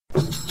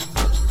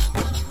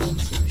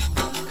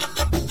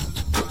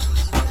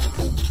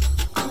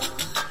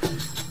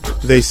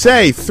They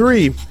say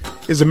 3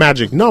 is a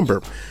magic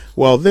number.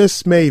 Well,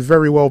 this may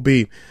very well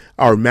be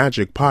our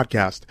magic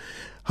podcast.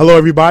 Hello,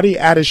 everybody.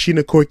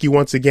 Adeshina Koiki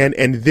once again,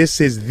 and this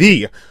is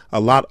the A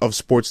Lot of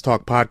Sports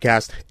Talk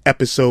podcast,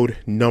 episode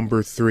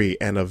number 3,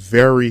 and a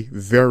very,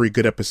 very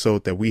good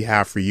episode that we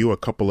have for you. A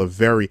couple of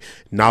very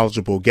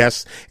knowledgeable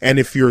guests. And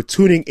if you're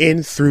tuning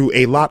in through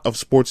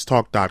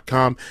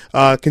alotofsportstalk.com,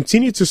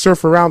 continue to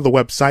surf around the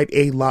website,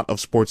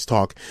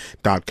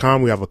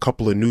 alotofsportstalk.com. We have a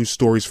couple of news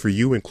stories for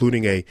you,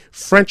 including a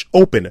French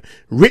Open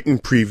written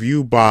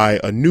preview by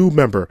a new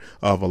member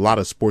of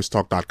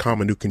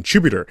alotofsportstalk.com, a new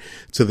contributor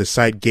to the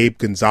site, Gabe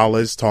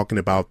Gonzalez, talking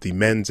about the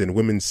men's and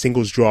women's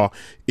singles draw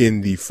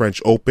in the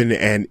French Open.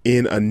 And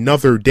in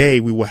another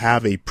day, we will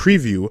have a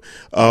preview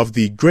of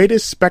the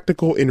greatest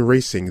spectacle in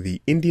racing,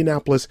 the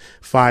Indianapolis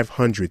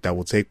 500, that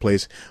will take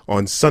place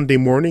on Sunday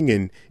morning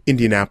in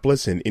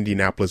Indianapolis and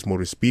Indianapolis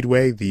Motor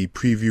Speedway. The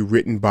preview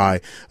written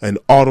by an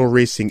auto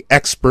racing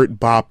expert,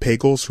 Bob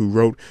Pagels, who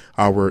wrote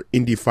our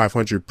Indy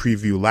 500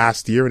 preview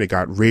last year, and it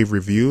got rave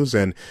reviews.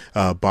 And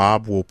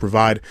Bob will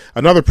provide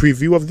another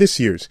preview of this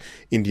year's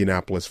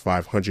Indianapolis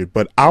 500.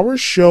 But our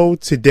show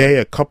today,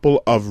 a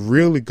couple of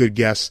really good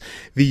guests.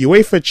 The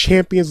UEFA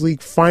Champions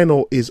League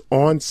final is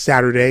on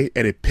Saturday,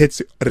 and it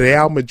pits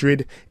Real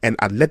Madrid and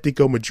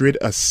Atletico Madrid,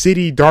 a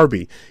city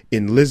derby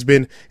in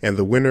Lisbon, and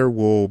the winner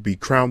will be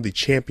crowned the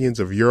champions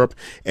of Europe.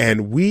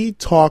 And we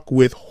talk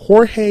with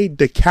Jorge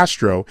de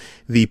Castro,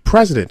 the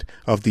president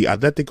of the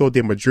Atletico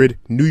de Madrid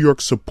New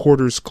York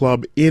Supporters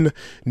Club in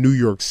New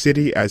York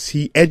City, as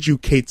he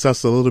educates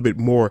us a little bit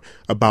more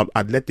about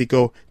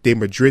Atletico de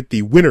Madrid,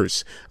 the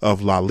winners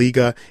of La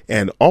Liga,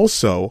 and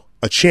also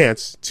a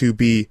chance to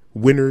be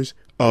winners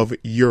of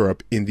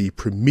Europe in the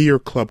premier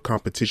club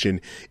competition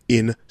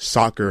in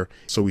soccer.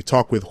 So we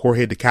talk with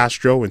Jorge de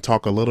Castro and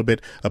talk a little bit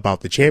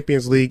about the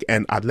Champions League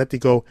and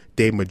Atletico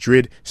de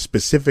Madrid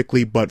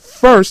specifically. But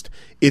first,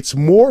 it's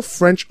more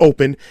French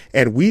Open,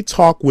 and we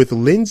talk with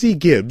Lindsay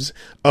Gibbs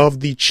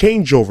of The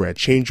Changeover at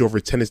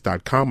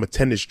changeovertennis.com, a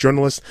tennis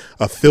journalist,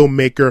 a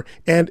filmmaker,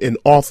 and an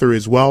author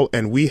as well.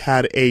 And we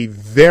had a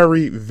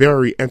very,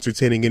 very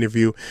entertaining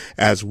interview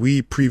as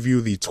we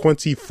preview the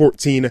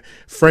 2014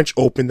 French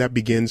Open that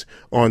begins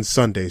on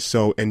Sunday.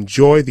 So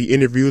enjoy the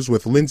interviews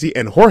with Lindsay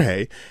and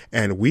Jorge,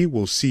 and we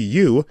will see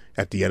you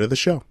at the end of the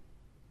show.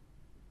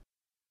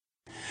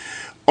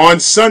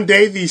 On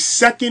Sunday, the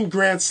second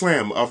Grand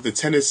Slam of the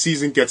tennis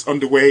season gets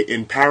underway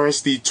in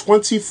Paris, the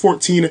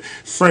 2014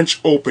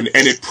 French Open,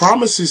 and it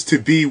promises to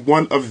be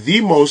one of the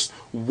most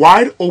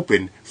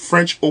wide-open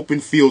French Open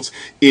fields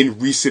in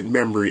recent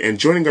memory. And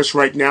joining us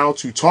right now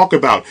to talk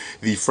about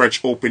the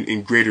French Open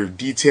in greater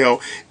detail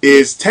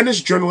is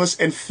tennis journalist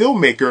and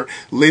filmmaker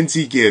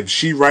Lindsay Gibbs.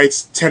 She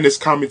writes tennis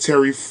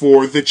commentary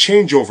for The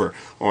Changeover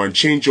on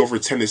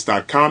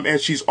changeovertennis.com,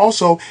 and she's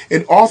also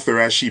an author,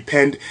 as she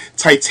penned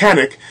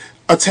Titanic,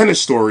 a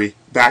tennis story,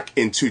 back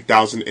in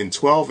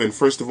 2012. And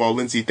first of all,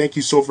 Lindsay, thank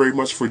you so very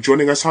much for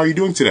joining us. How are you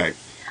doing today?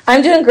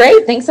 I'm doing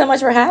great. Thanks so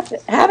much for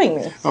having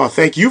me. Oh,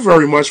 thank you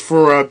very much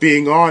for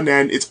being on.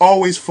 And it's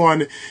always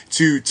fun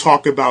to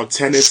talk about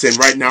tennis. And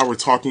right now we're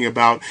talking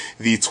about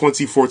the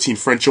 2014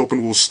 French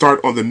Open. We'll start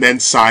on the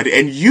men's side.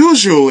 And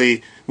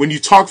usually when you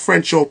talk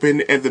French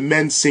Open and the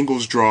men's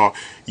singles draw,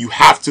 you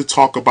have to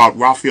talk about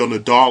Rafael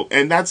Nadal.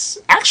 And that's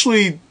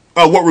actually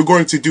what we're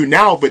going to do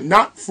now, but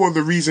not for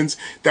the reasons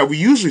that we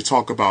usually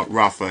talk about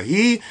Rafa.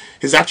 He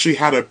has actually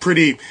had a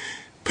pretty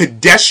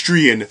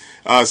pedestrian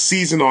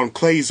season on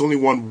clay. He's only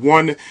won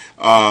one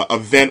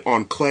event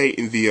on clay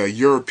in the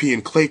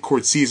European clay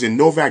court season.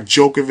 Novak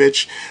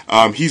Djokovic,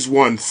 he's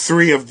won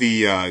 3 of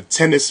the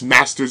Tennis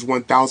Masters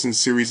 1000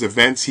 series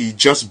events. He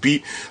just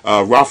beat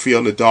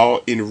Rafael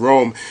Nadal in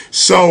Rome.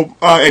 So,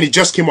 and he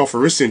just came off a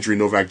wrist injury,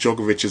 Novak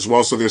Djokovic, as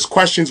well. So there's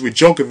questions with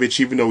Djokovic,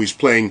 even though he's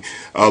playing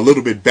a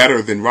little bit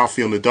better than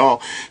Rafael Nadal.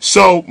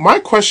 So my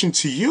question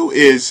to you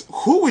is,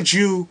 who would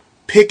you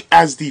pick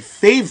as the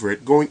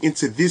favorite going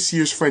into this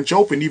year's French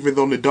Open? Even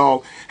though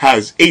Nadal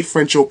has 8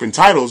 French Open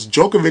titles,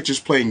 Djokovic is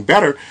playing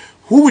better.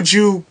 Who would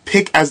you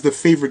pick as the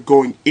favorite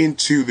going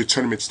into the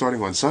tournament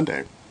starting on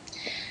Sunday?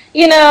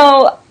 You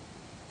know,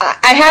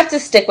 I have to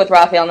stick with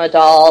Rafael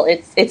Nadal.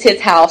 It's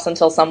his house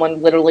until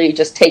someone literally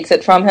just takes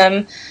it from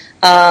him.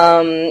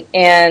 And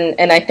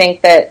I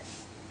think that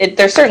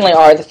there certainly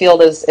are. The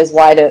field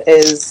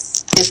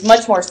is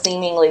much more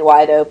seemingly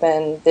wide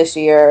open this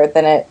year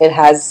than it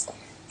has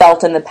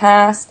felt in the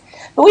past.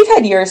 But we've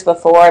had years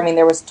before. I mean,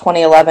 there was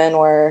 2011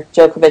 where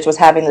Djokovic was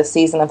having the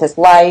season of his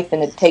life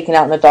and had taken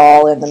out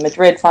Nadal in the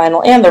Madrid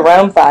final and the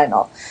Rome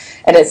final.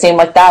 And it seemed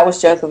like that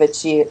was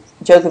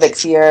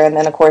Djokovic's year. And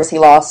then, of course, he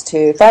lost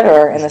to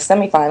Federer in the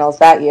semifinals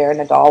that year.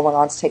 Nadal went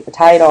on to take the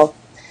title.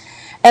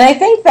 And I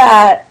think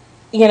that,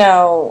 you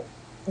know,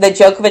 that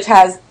Djokovic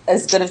has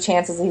as good a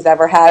chance as he's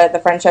ever had at the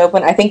French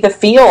Open. I think the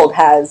field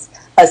has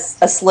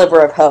a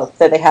sliver of hope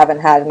that they haven't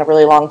had in a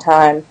really long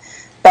time.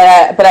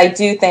 But I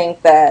do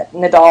think that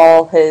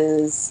Nadal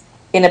has,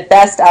 in a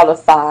best out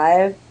of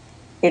 5,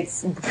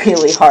 it's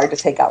really hard to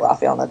take out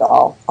Rafael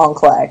Nadal on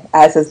clay,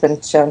 as has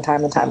been shown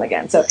time and time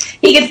again. So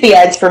he gets the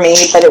edge for me,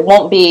 but it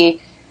won't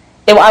be.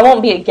 I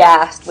won't be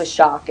aghast with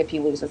shock if he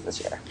loses this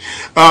year.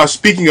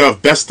 Speaking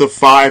of best of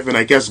five, and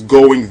I guess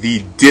going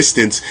the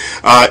distance,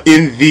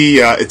 in the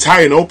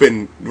Italian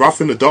Open,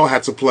 Rafael Nadal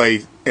had to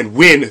play and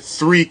win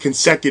 3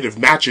 consecutive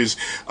matches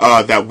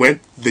that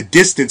went the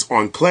distance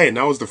on clay. And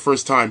that was the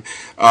first time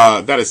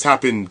that has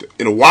happened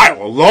in a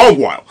while, a long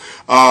while.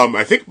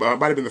 I think it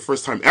might have been the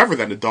first time ever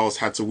that Nadal's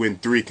had to win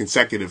 3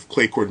 consecutive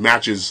clay court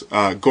matches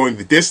going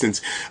the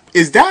distance.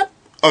 Is that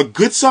a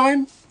good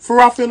sign for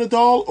Rafael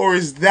Nadal, or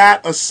is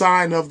that a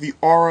sign of the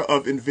aura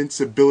of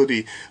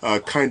invincibility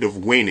kind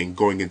of waning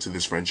going into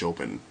this French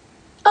Open?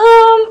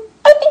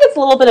 I think it's a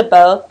little bit of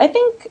both. I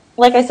think,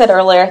 like I said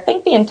earlier, I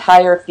think the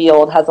entire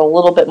field has a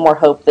little bit more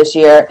hope this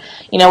year.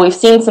 You know, we've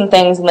seen some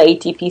things on the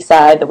ATP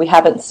side that we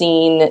haven't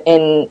seen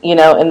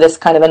in this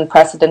kind of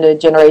unprecedented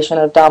generation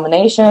of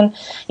domination.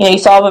 You know, you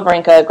saw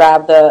Wawrinka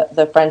grab the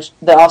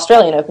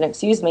Australian Open,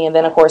 and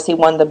then of course he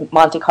won the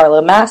Monte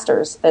Carlo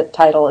Masters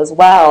title as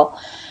well.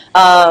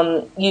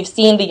 You've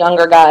seen the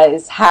younger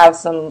guys have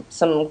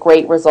some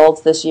great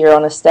results this year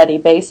on a steady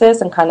basis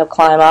and kind of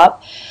climb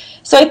up.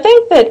 So I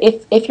think that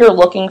if you're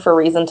looking for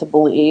reason to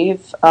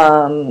believe,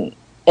 and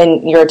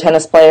you're a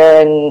tennis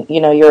player and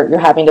you're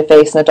having to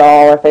face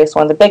Nadal or face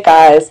one of the big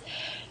guys,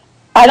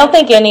 I don't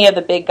think any of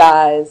the big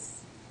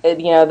guys,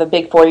 the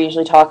big four you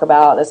usually talk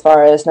about as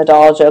far as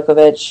Nadal,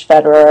 Djokovic,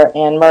 Federer,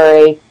 and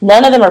Murray,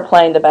 none of them are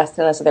playing the best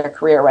tennis of their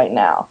career right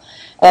now.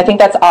 And I think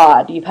that's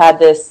odd. You've had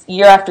this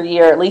year after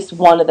year, at least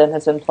one of them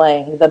has been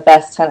playing the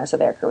best tennis of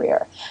their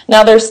career.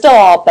 Now, they're still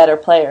all better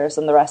players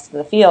than the rest of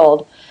the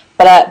field,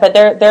 but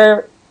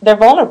they're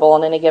vulnerable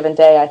on any given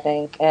day, I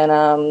think.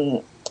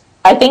 And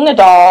I think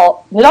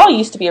Nadal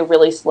used to be a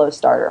really slow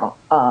starter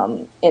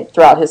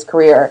throughout his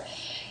career.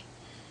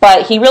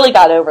 But he really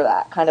got over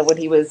that kind of when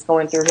he was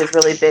going through his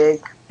really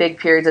big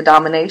periods of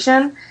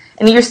domination.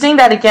 And you're seeing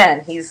that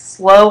again. He's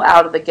slow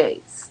out of the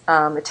gates.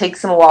 It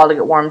takes him a while to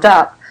get warmed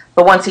up.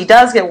 But once he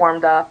does get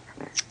warmed up,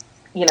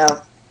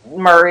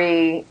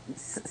 Murray,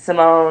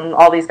 Simone,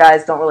 all these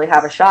guys don't really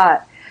have a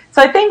shot.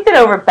 So I think that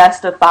over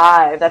best of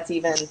five, that's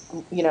even,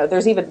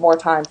 there's even more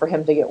time for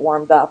him to get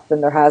warmed up than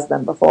there has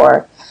been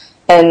before.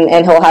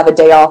 And he'll have a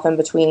day off in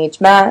between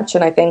each match.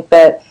 And I think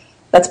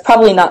that's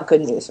probably not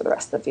good news for the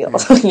rest of the field.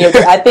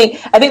 I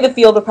think the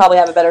field would probably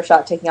have a better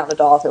shot taking out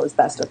Nadal if it was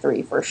best of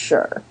 3 for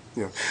sure.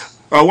 Yeah.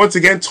 Once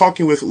again,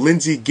 talking with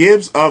Lindsay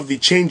Gibbs of The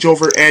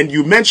Changeover, and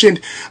you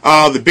mentioned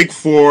the Big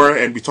Four,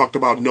 and we talked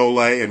about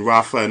Nole and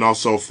Rafa and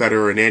also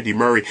Federer and Andy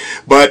Murray.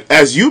 But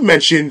as you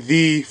mentioned,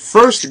 the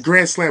first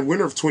Grand Slam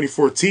winner of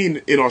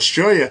 2014 in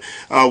Australia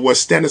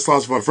was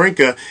Stanislas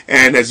Wawrinka,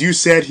 and as you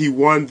said, he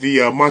won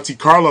the Monte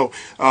Carlo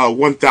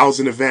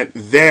 1000 event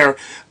there.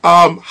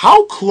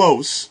 How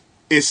close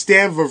is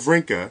Stan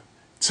Wawrinka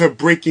to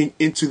breaking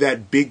into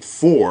that Big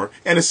Four,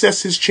 and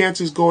assess his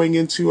chances going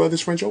into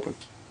this French Open?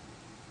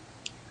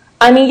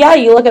 I mean, yeah,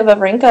 you look at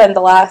Wawrinka in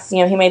the last,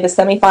 he made the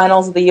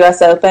semifinals of the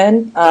U.S.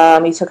 Open.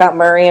 He took out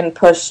Murray and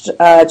pushed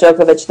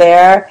Djokovic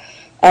there.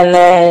 And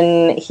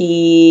then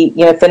he,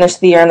 finished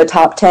the year in the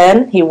top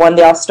 10. He won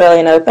the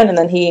Australian Open, and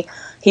then he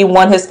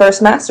won his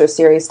first Masters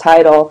Series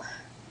title.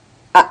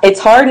 It's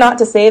hard not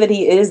to say that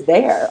he is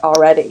there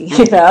already,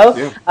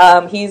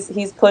 Yeah.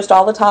 He's pushed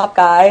all the top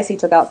guys. He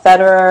took out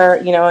Federer,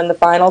 in the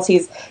finals. He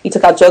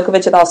took out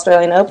Djokovic at the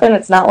Australian Open.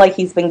 It's not like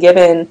he's been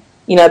given,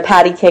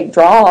 patty cake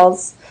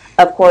draws.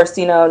 Of course,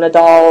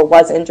 Nadal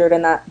was injured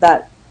in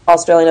that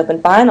Australian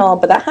Open final,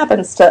 but that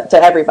happens to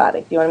everybody.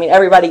 You know what I mean?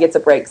 Everybody gets a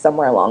break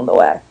somewhere along the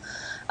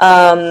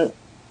way.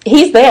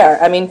 He's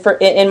there. I mean,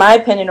 in my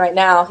opinion right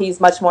now, he's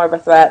much more of a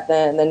threat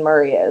than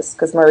Murray is,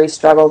 because Murray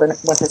struggled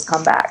with his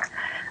comeback.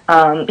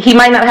 He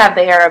might not have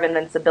the air of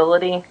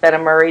invincibility that a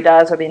Murray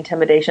does, or the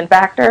intimidation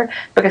factor,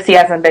 because he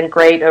hasn't been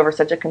great over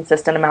such a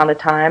consistent amount of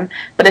time.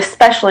 But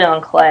especially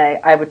on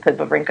clay, I would put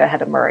Wawrinka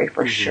ahead of Murray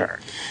for sure.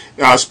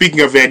 Speaking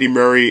of Andy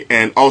Murray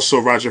and also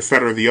Roger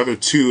Federer, the other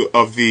two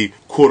of the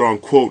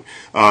quote-unquote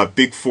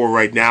Big Four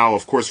right now,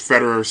 of course,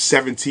 Federer,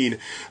 17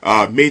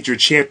 major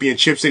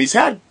championships, and he's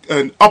had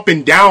an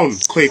up-and-down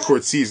clay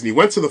court season. He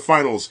went to the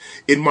finals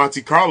in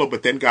Monte Carlo,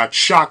 but then got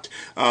shocked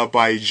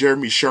by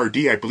Jeremy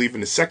Chardy, I believe,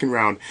 in the second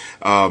round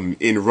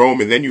in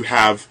Rome. And then you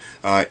have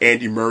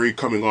Andy Murray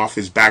coming off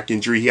his back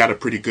injury. He had a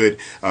pretty good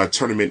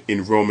tournament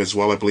in Rome as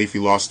well. I believe he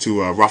lost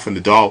to Rafa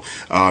Nadal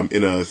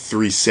in a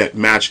 3-set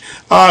match.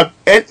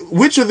 And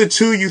which of the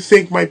two you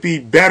think might be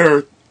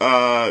better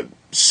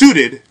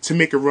suited to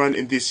make a run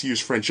in this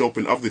year's French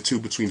Open, of the two,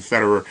 between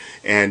Federer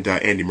and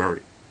Andy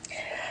Murray?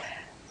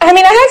 I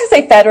mean, I have to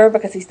say Federer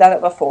because he's done it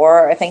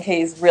before. I think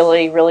he's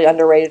really, really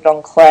underrated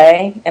on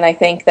clay, and I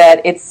think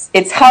that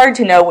it's hard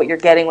to know what you're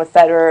getting with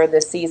Federer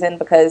this season,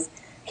 because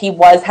he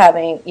was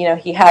having,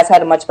 he has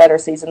had a much better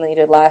season than he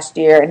did last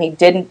year, and he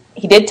did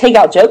take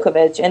out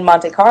Djokovic in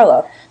Monte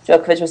Carlo.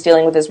 Djokovic was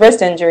dealing with his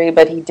wrist injury,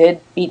 but he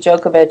did beat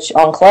Djokovic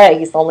on clay.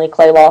 He's the only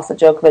clay loss that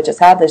Djokovic has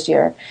had this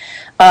year.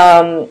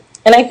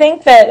 And I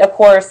think that, of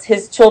course,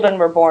 his children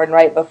were born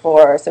right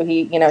before, so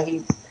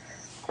he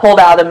pulled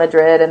out in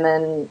Madrid, and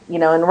then,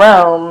 in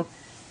Rome,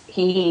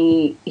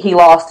 he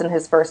lost in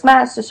his first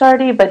match to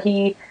Shardy, but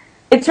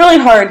it's really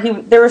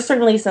hard. There were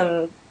certainly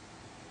some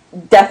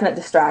definite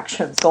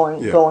distractions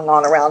going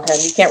on around him.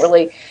 You can't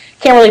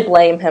really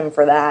blame him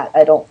for that,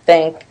 I don't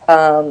think.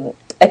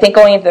 I think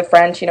going into the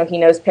French, he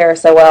knows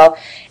Paris so well.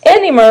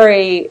 Andy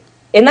Murray,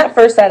 in that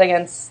first set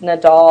against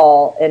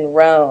Nadal in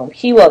Rome,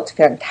 he looked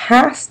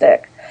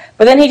fantastic.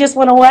 But then he just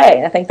went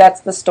away. I think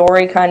that's the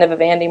story kind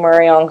of Andy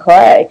Murray on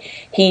clay.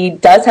 He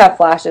does have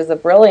flashes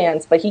of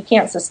brilliance, but he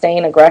can't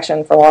sustain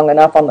aggression for long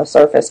enough on the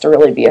surface to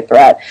really be a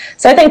threat.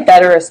 So I think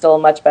Federer is still a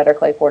much better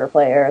clay quarter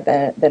player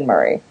than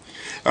Murray.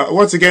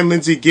 Once again,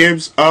 Lindsay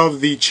Gibbs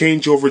of The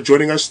Changeover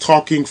joining us,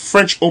 talking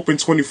French Open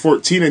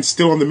 2014, and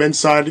still on the men's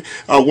side.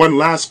 One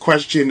last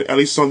question, at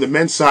least on the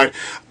men's side.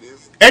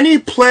 Any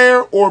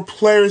player or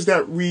players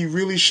that we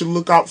really should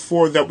look out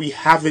for that we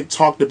haven't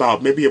talked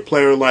about? Maybe a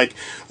player like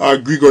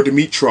Grigor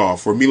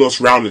Dimitrov or Milos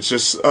Raonic.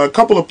 Just a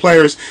couple of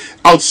players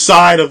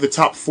outside of the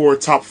top 4,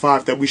 top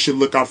 5 that we should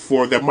look out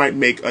for that might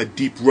make a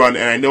deep run.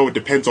 And I know it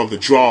depends on the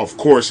draw, of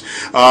course,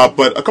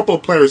 but a couple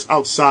of players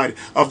outside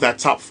of that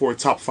top 4,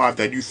 top 5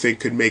 that you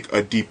think could make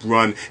a deep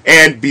run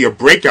and be a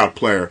breakout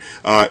player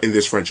in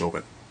this French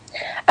Open.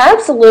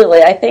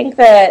 Absolutely. I think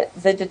that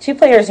the two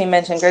players you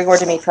mentioned, Grigor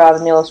Dimitrov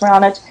and Milos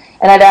Raonic,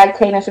 and I'd add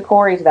Kei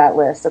Nishikori to that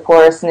list. Of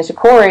course,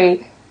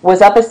 Nishikori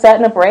was up a set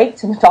and a break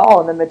to Nadal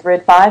in the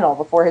Madrid final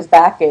before his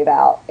back gave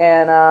out.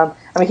 And,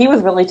 he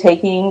was really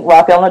taking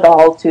Rafael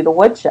Nadal to the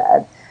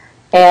woodshed,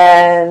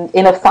 and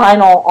in a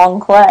final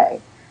on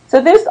clay.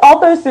 So all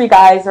those three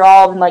guys are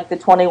all in like the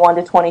 21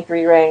 to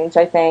 23 range,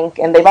 I think,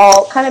 and they've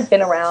all kind of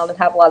been around and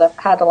had a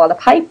lot of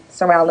hype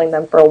surrounding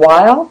them for a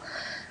while.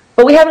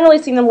 But we haven't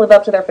really seen them live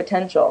up to their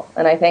potential.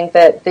 And I think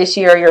that this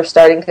year you're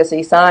starting to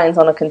see signs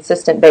on a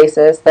consistent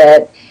basis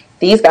that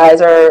these guys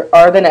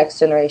are the next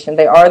generation.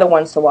 They are the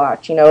ones to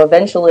watch.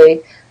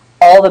 Eventually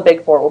all the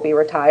big four will be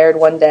retired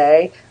one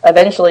day.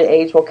 Eventually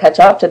age will catch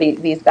up to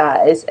these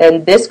guys.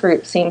 And this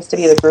group seems to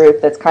be the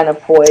group that's kind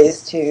of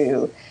poised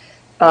to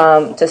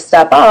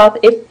step up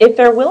if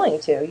they're willing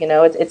to.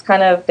 It's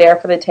kind of there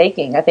for the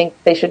taking. I think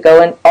they should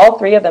go in. All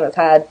three of them have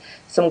had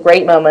some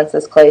great moments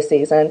this clay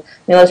season.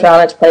 Milos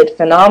Raonic played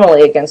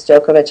phenomenally against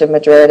Djokovic in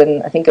Madrid,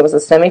 and I think it was the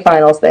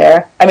semifinals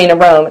there.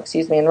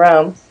 In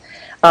Rome.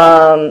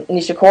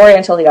 Nishikori,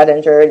 until he got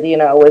injured,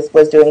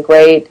 was doing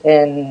great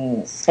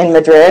in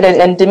Madrid,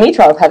 and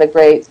Dimitrov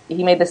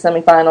he made the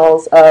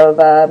semifinals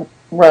of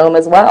Rome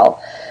as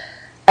well.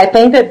 I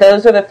think that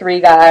those are the three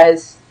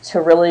guys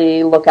to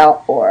really look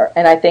out for,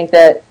 and I think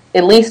that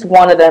at least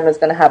one of them is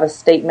going to have a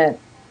statement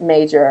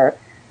major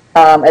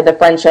at the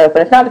French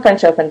Open. If not the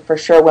French Open, for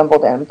sure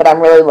Wimbledon, but I'm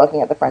really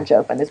looking at the French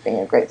Open as being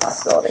a great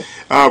possibility.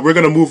 We're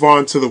going to move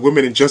on to the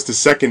women in just a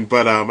second,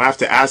 but I have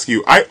to ask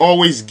you, I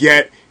always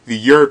get the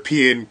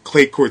European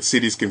clay court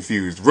cities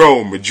confused.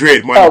 Rome,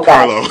 Madrid, Monte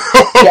Carlo.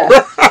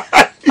 Yes.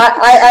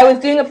 I was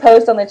doing a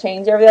post on the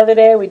Changeover the other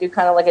day. We do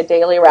kind of like a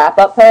daily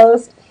wrap-up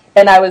post,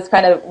 and I was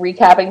kind of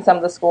recapping some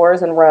of the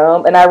scores in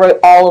Rome, and I wrote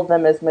all of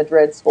them as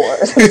Madrid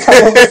scores. And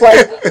someone was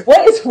like,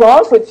 what is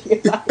wrong with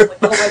you? I was like,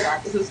 oh my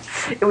God,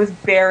 it was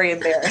very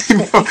embarrassing.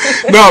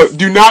 No,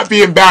 do not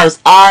be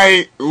embarrassed.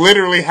 I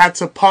literally had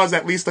to pause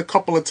at least a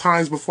couple of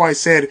times before I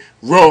said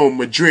Rome,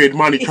 Madrid,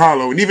 Monte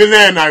Carlo, and even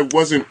then I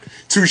wasn't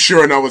too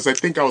sure, and I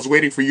think I was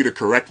waiting for you to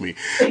correct me.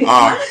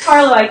 Monte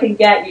Carlo I can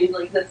get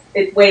usually because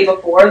it's way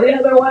before the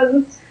other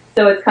ones.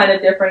 So it's kind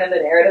of different in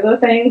the narrative of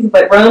things.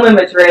 But Rome and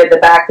Madrid, the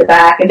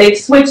back-to-back, and they've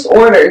switched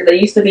orders. They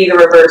used to be the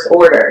reverse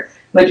order.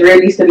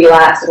 Madrid used to be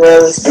last and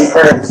Rome used to be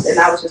first. And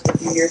that was just a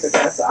few years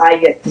ago, so I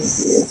get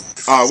confused.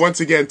 Once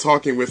again,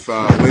 talking with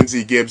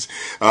Lindsay Gibbs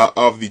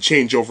of The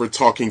Changeover,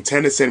 talking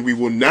tennis. And we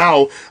will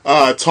now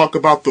talk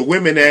about the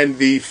women and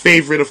the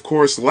favorite, of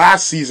course,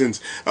 last year's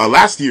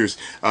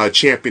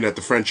champion at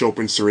the French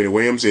Open, Serena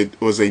Williams. It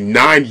was a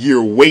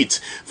 9-year wait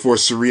for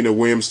Serena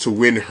Williams to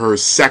win her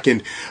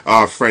second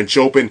French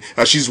Open.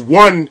 She's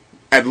won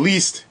at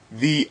least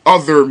the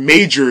other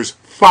majors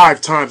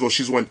 5 times. Well,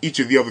 she's won each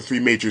of the other 3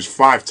 majors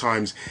 5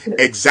 times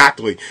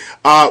exactly.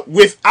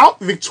 Without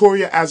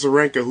Victoria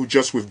Azarenka, who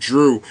just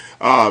withdrew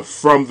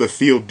from the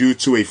field due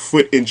to a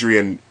foot injury,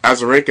 and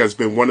Azarenka has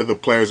been one of the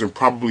players and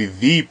probably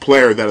the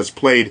player that has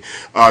played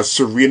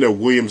Serena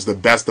Williams the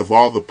best of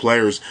all the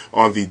players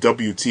on the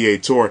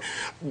WTA Tour.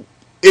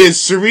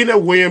 Is Serena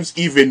Williams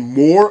even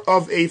more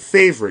of a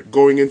favorite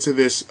going into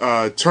this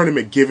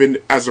tournament given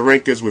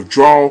Azarenka's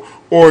withdrawal,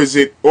 or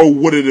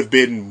would it have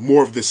been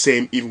more of the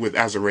same even with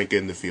Azarenka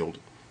in the field?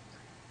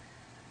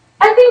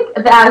 I think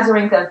the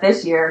Azarenka of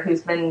this year,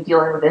 who's been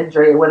dealing with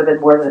injury, would have been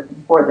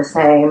more the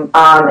same.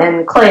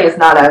 And clay is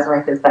not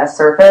Azarenka's best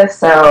surface,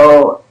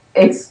 so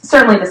it's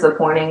certainly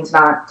disappointing to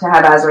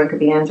have Azarenka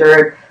be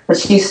injured, but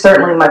she's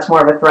certainly much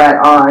more of a threat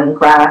on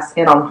grass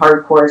and on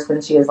hard courts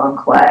than she is on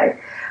clay.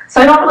 So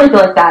I don't really feel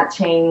like that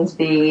changed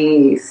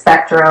the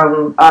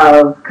spectrum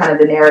of kind of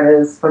the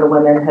narratives for the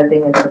women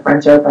heading into the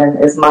French Open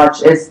as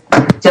much as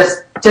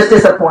just just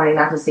disappointing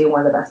not to see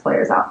one of the best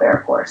players out there,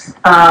 of course.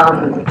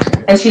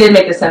 And she did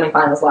make the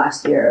semifinals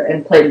last year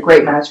and played a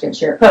great match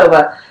against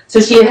Sharapova, so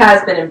she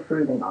has been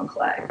improving on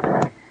clay.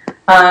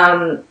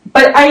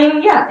 But I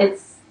mean, yeah,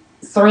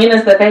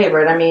 Serena's the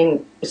favorite. I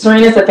mean,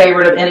 Serena's the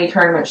favorite of any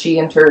tournament she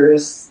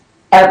enters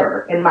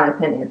ever, in my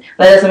opinion.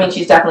 That doesn't mean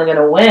she's definitely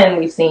going to win.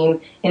 We've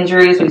seen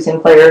injuries. We've seen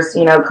players,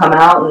 come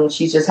out and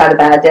she's just had a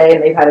bad day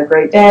and they've had a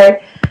great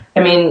day. I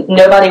mean,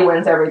 nobody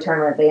wins every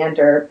tournament they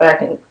enter, but I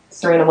think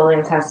Serena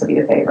Williams has to be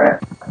the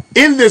favorite.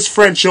 In this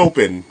French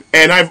Open,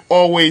 and I've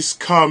always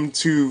come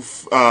to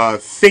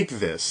think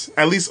this,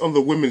 at least on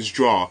the women's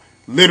draw,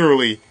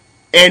 literally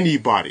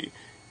anybody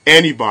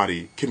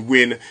can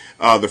win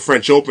the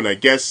French Open. I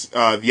guess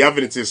the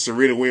evidence is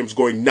Serena Williams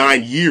going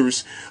 9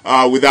 years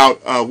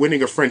without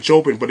winning a French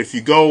Open. But if you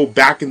go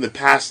back in the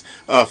past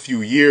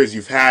few years,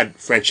 you've had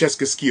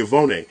Francesca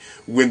Schiavone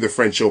win the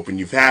French Open.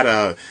 You've had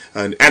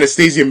an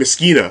Anastasia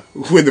Meskina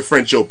win the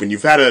French Open.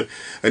 You've had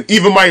an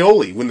Eva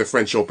Maioli win the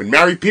French Open.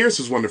 Mary Pierce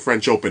has won the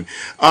French Open.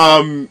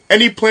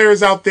 Any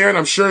players out there, and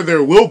I'm sure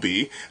there will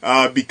be,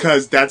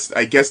 because that's,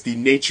 I guess, the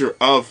nature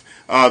of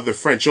the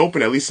French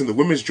Open, at least in the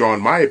women's draw,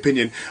 in my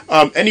opinion.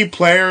 Any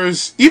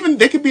players, even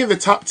they could be in the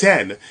top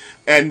 10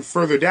 and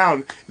further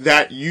down,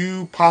 that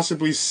you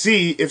possibly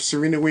see, if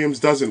Serena Williams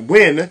doesn't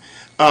win,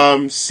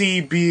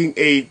 see being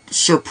a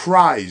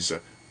surprise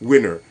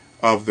winner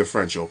of the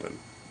French Open?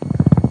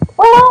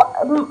 Well,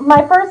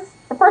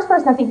 the first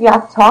person I think you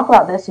have to talk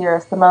about this year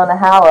is Simona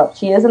Halep.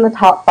 She is in the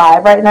top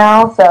 5 right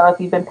now, so if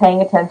you've been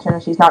paying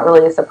attention, she's not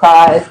really a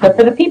surprise. But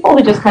for the people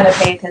who just kind of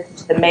pay attention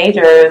to the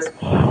majors,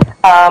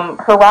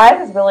 her ride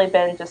has really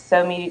been just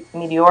so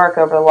meteoric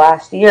over the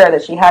last year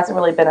that she hasn't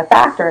really been a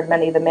factor in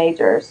many of the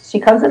majors. She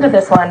comes into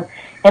this one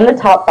in the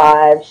top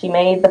 5. She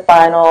made the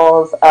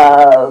finals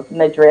of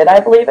Madrid,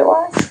 I believe it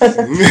was.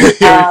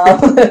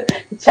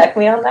 Check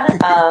me on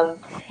that.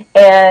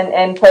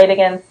 And played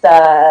against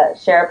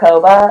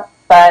Sharapova.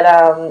 But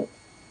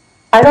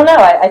I don't know.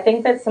 I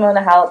think that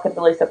Simona Halep could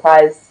really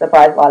surprise a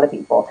lot of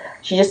people.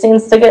 She just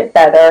seems to get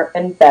better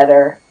and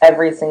better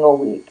every single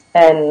week.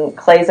 And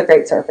clay's a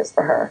great surface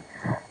for her.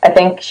 I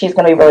think she's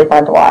going to be really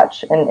fun to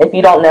watch. And if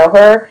you don't know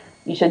her,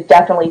 you should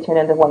definitely tune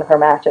into one of her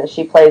matches.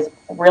 She plays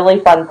really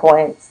fun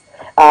points.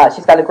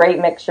 She's got a great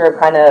mixture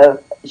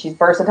of she's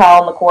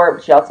versatile on the court,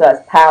 but she also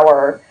has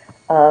power.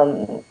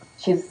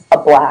 She's a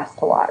blast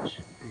to watch.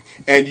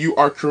 And you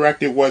are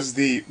correct, it was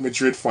the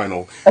Madrid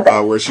final,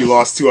 where she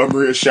lost to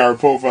Maria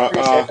Sharapova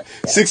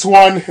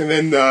 6-1, and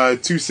then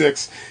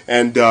 2-6,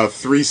 and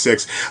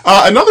 3-6.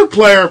 Another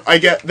player I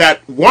get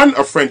that won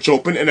a French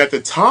Open, and at the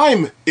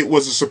time it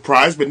was a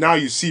surprise, but now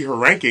you see her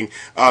ranking,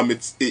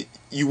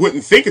 you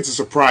wouldn't think it's a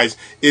surprise,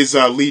 is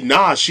Li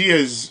Na.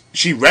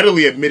 She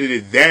readily admitted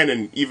it then,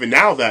 and even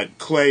now, that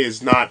clay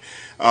is not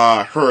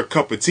her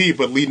cup of tea,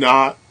 but Li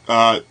Na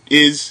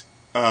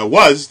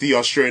was the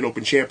Australian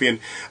Open champion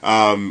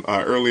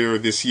earlier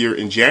this year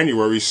in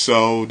January.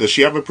 So does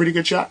she have a pretty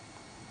good shot?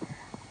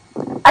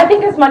 I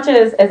think as much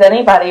as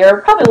anybody,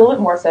 or probably a little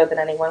bit more so than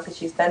anyone, because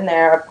she's been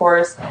there. Of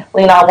course,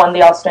 Li Na won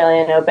the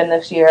Australian Open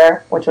this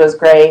year, which was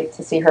great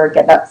to see her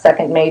get that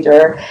second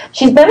major.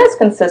 She's been as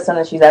consistent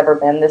as she's ever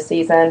been this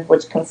season,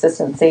 which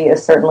consistency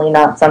is certainly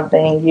not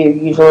something you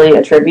usually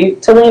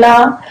attribute to Li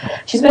Na.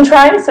 She's been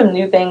trying some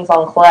new things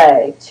on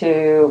clay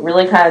to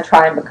really kind of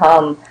try and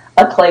become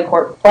a clay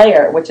court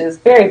player, which is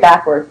very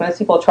backwards. Most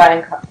people try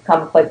and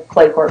become a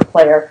clay court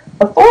player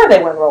before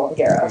they win Roland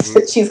Garros.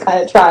 But she's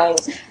kind of trying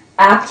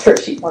after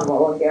she won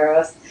Roland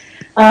Garros.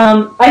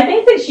 I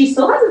think that she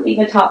still hasn't been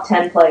a top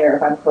 10 player,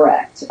 if I'm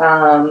correct,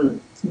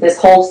 this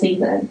whole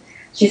season.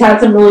 She's had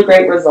some really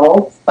great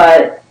results,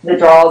 but the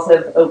draws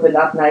have opened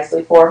up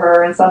nicely for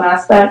her in some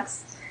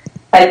aspects.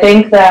 I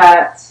think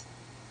that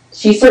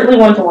she's certainly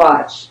one to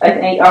watch.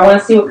 I want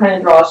to see what kind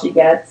of draw she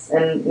gets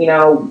and,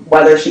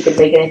 whether she can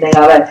take anything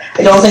of it.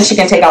 I don't think she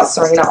can take out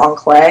Serena on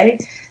clay,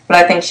 but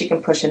I think she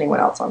can push anyone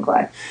else on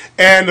clay.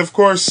 And, of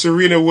course,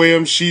 Serena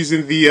Williams, she's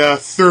in the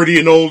 30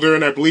 and older,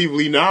 and I believe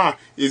Li Na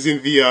is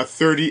in the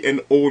 30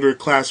 and older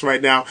class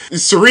right now.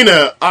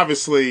 Serena,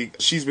 obviously,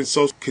 she's been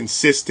so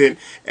consistent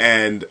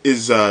and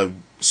is a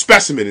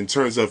specimen in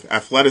terms of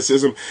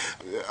athleticism.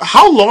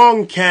 How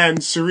long can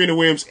Serena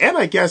Williams, and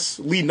I guess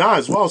Li Na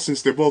as well,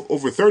 since they're both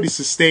over 30,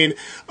 sustain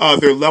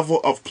their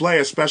level of play,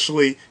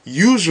 especially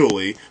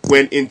usually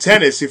when in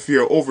tennis, if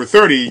you're over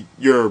 30,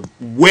 you're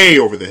way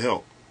over the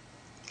hill?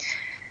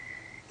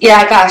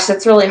 Yeah, gosh,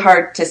 that's really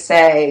hard to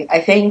say.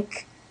 I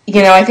think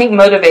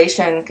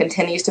motivation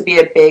continues to be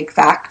a big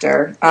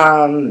factor,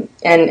 and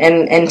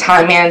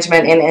time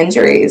management and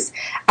injuries.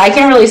 I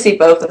can really see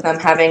both of them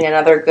having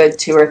another good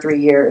 2 or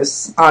 3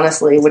 years,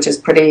 honestly, which is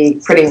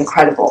pretty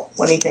incredible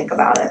when you think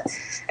about it.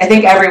 I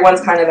think everyone's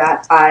kind of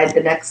eyed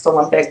the next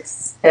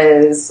Olympics,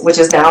 which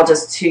is now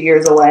just 2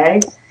 years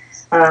away.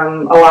 A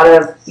lot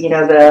of,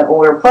 the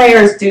older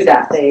players do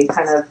that. They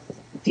kind of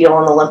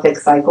feel in Olympic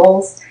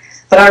cycles.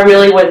 But I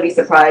really wouldn't be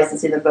surprised to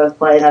see them both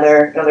play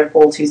another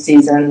full 2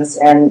 seasons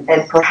and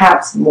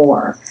perhaps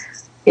more.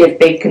 if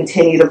they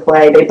continue to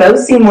play. They both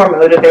seem more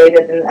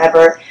motivated than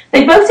ever.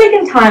 They've both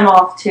taken time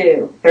off,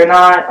 too. They're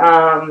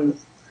not,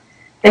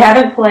 they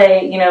haven't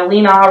played,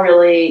 Lena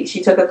really,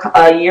 she took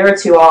a year or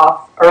two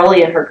off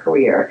early in her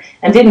career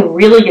and didn't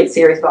really get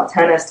serious about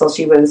tennis till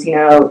she was,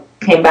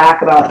 came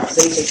back about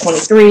the age of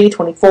 23,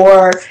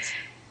 24.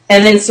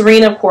 And then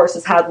Serena, of course,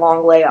 has had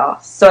long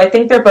layoffs. So I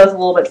think they're both a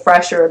little bit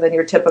fresher than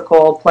your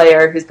typical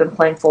player who's been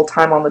playing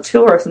full-time on the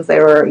tour since they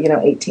were,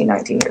 18,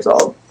 19 years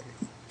old.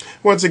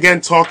 Once again,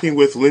 talking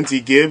with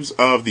Lindsay Gibbs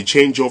of the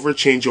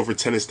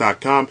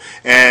changeovertennis.com.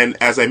 And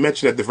as I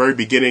mentioned at the very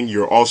beginning,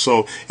 you're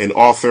also an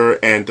author,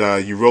 and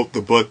you wrote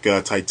the book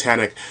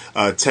Titanic,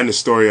 Tennis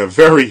Story, a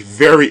very,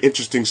 very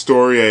interesting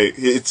story.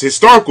 It's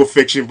historical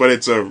fiction, but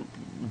it's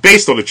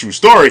based on a true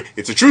story.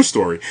 It's a true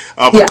story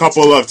of a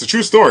couple of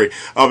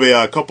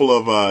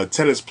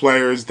tennis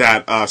players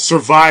that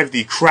survived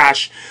the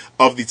crash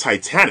of the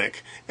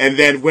Titanic, and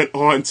then went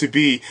on to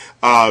be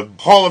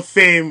Hall of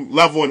Fame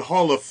level and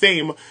Hall of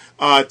Fame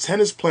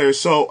tennis players.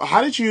 So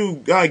how did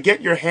you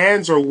get your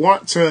hands or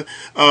want to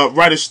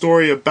write a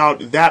story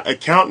about that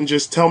account, and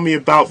just tell me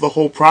about the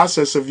whole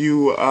process of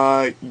you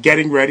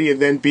getting ready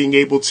and then being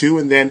able to,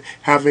 and then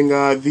having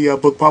the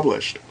book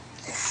published?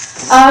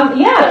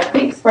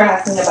 Thanks for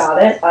asking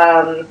about it.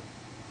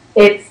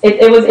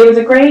 It was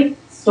a great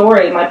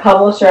story. My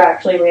publisher,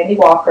 actually, Randy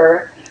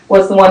Walker,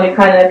 was the one who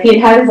he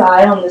had his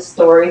eye on this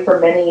story for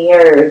many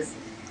years,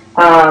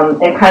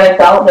 and kind of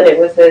felt that it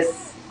was this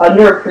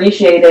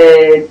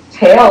underappreciated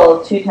tale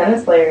of two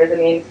tennis players. I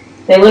mean,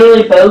 they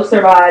literally both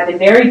survived in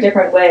very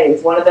different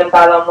ways. One of them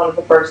got on one of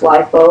the first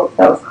lifeboats.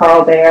 That was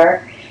Carl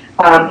Bear.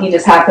 He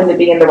just happened to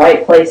be in the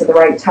right place at the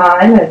right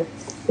time, and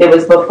it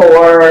was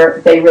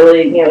before they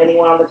really,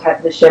 anyone on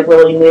the ship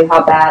really knew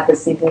how bad the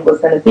sinking was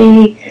going to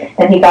be.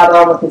 And he got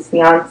on with his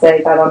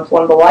fiance, got onto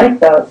one of the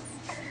lifeboats.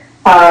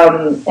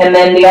 And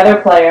then the other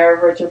player,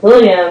 Richard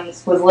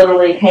Williams, was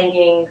literally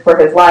hanging for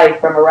his life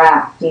from a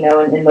raft,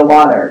 in the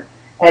water,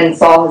 and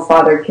saw his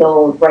father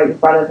killed right in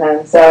front of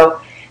him.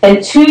 So,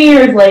 and 2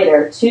 years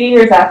later, 2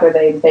 years after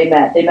they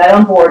met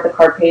on board the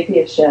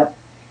Carpathia ship,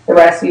 the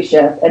rescue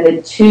ship, and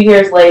then 2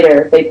 years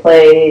later, they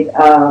played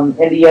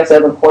in the U.S.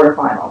 Open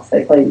quarterfinals.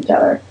 They played each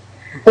other.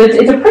 So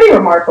it's a pretty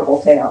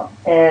remarkable tale.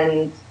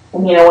 And,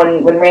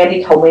 when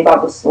Randy told me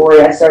about the story,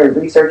 I started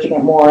researching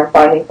it more and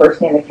finding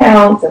firsthand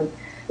accounts and,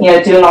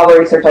 doing all the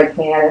research I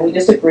can. And we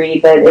just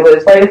agreed that it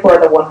was right before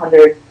the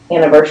 100th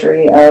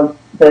anniversary of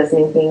the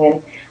sinking,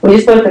 and we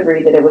just both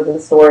agreed that it was a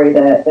story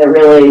that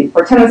really,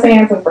 for tennis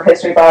fans and for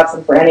history buffs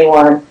and for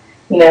anyone,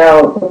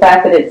 the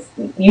fact that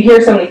you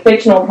hear so many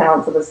fictional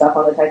accounts of the stuff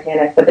on the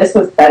Titanic, but this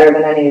was better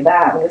than any of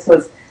that. I mean, this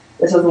was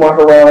more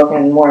heroic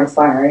and more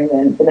inspiring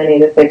than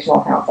any of the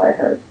fictional accounts I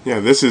heard. Yeah,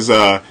 this is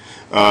an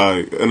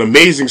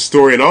amazing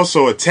story, and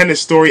also a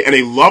tennis story and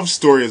a love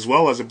story as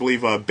well, as I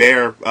believe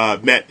Bear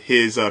met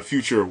his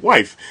future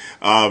wife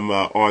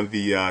on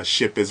the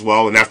ship as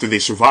well, and after they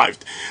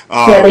survived.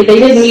 They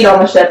didn't meet on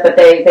the ship, but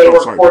they were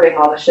courting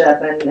on the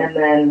ship, and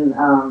then,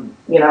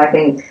 I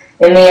think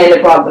in the end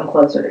it brought them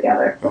closer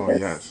together.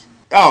 Yes.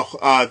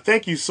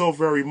 Thank you so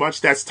very much.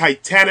 That's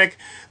Titanic,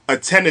 a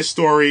tennis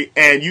story,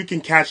 and you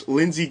can catch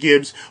Lindsay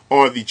Gibbs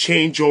on the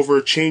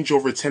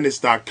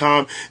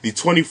changeovertennis.com. The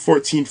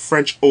 2014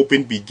 French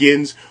Open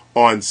begins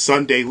on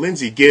Sunday.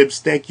 Lindsay Gibbs,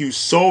 thank you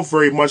so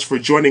very much for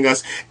joining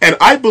us. And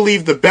I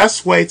believe the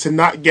best way to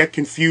not get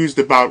confused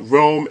about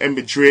Rome and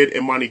Madrid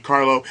and Monte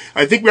Carlo,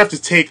 I think we have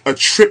to take a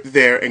trip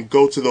there and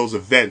go to those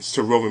events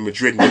to Rome and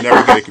Madrid, and we'll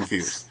never get it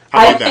confused.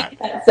 How about I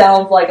think that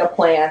sounds like a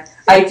plan.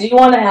 I do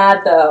want to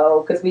add,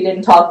 though, because we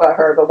didn't talk about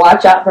her, but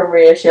watch out for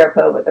Maria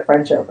Sharapova at the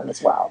French Open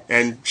as well.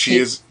 And she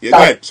is... Go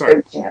ahead,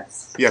 sorry.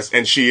 Yes,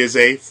 and she is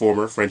a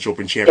former French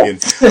Open champion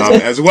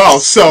as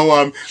well.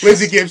 So,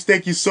 Lindsay Gibbs,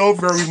 thank you so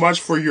very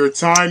much for your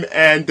time,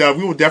 and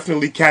we will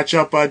definitely catch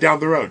up down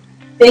the road.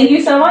 Thank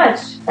you so much.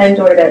 I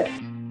enjoyed it.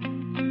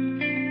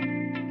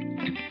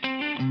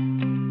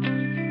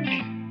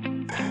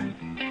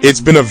 It's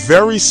been a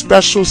very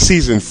special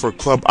season for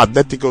Club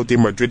Atlético de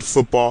Madrid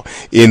football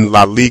in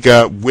La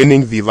Liga,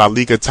 winning the La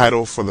Liga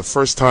title for the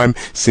first time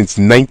since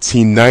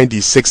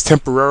 1996,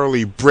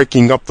 temporarily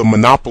breaking up the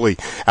monopoly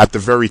at the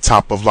very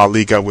top of La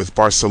Liga with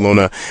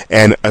Barcelona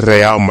and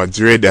Real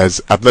Madrid, as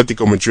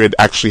Atlético Madrid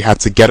actually had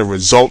to get a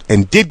result,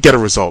 and did get a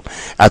result,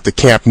 at the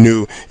Camp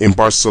Nou in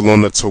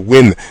Barcelona to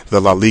win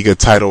the La Liga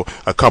title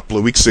a couple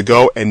of weeks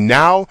ago. And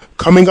now,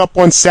 coming up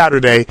on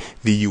Saturday,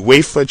 the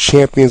UEFA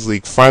Champions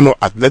League final,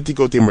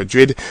 Atlético de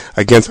Madrid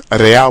against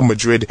Real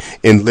Madrid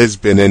in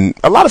Lisbon. And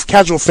a lot of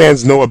casual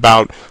fans know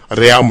about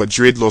Real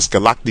Madrid, Los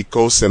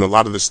Galacticos, and a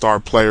lot of the star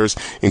players,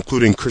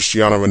 including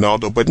Cristiano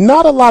Ronaldo, but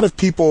not a lot of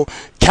people,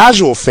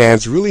 casual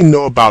fans, really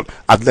know about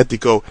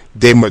Atlético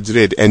de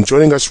Madrid. And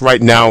joining us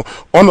right now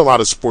on A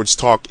Lot of Sports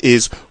Talk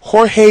is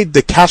Jorge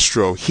de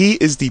Castro. He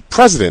is the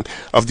president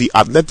of the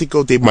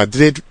Atlético de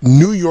Madrid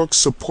New York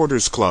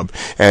Supporters Club,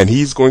 and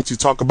he's going to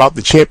talk about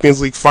the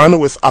Champions League final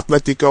with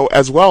Atlético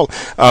as well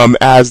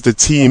as the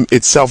team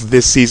itself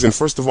this season.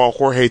 First of all,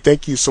 Jorge,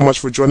 thank you so much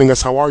for joining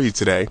us. How are you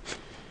today?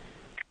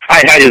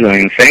 Hi, how you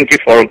doing? Thank you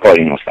for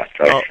calling us,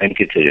 Pastor. Thank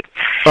you to you.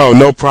 Oh,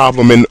 no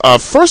problem. And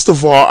first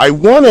of all, I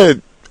want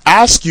to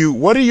ask you,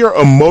 what are your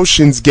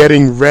emotions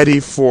getting ready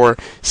for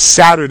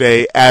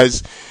Saturday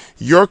as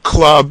your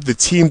club, the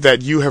team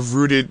that you have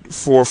rooted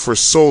for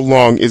so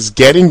long, is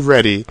getting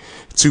ready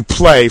to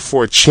play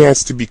for a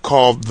chance to be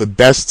called the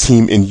best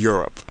team in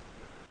Europe?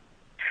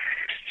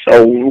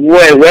 So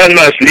we're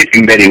not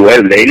sleeping very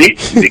well lately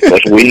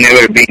because we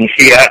never been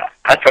here.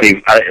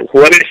 Actually,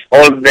 whoever is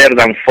older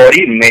than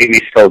 40 maybe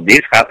saw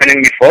this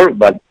happening before,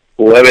 but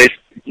whoever is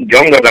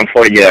younger than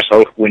 4 years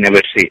old, we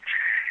never see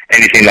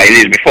anything like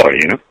this before,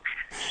 you know.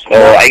 So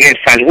I guess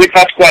as we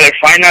passed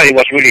quarterfinal, it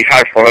was really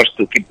hard for us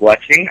to keep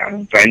watching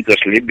and trying to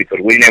sleep because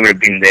we never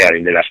been there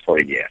in the last 4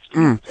 years.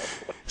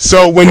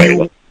 So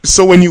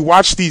when you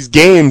watch these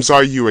games,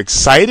 are you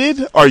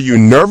excited? Are you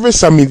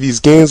nervous? I mean,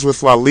 these games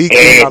with La Liga.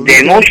 The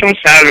emotions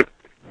are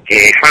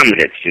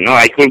hundreds. You know,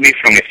 I could be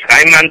from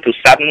excitement to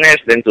sadness,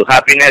 then to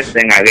happiness,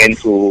 then again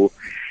to,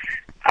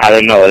 I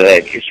don't know.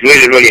 Like, it's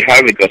really, really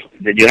hard because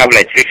you have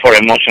like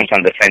 3-4 emotions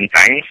at the same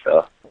time.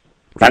 So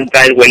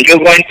sometimes when you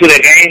go into the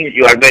game,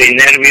 you are very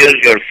nervous.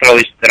 Your throat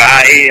is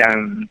dry,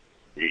 and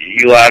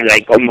you are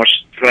like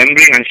almost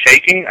trembling and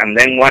shaking. And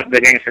then once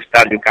the game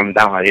starts, you calm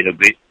down a little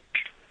bit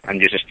and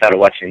just start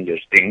watching your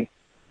thing.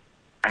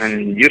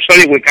 And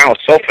usually we kind of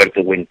suffer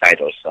to win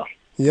titles, so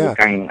we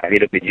can a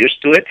little bit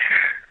used to it.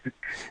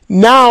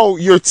 Now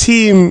your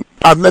team,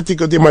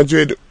 Atletico de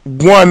Madrid,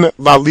 won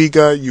La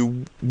Liga.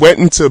 You went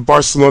into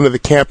Barcelona, the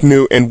Camp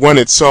Nou, and won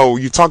it. So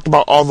you talked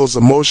about all those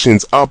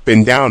emotions up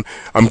and down.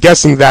 I'm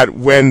guessing that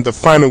when the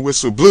final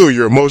whistle blew,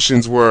 your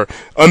emotions were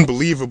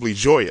unbelievably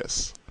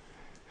joyous.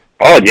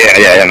 Oh,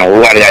 yeah. You know, we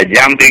were like,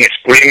 jumping,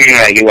 screaming,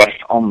 like it was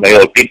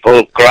unbelievable.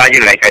 People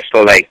crying, like I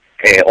saw like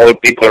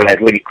old people like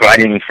really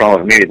crying in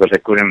front of me because they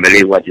couldn't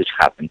believe what just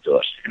happened to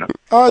us. You know.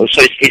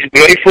 Also, it's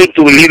grateful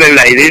to live it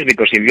like this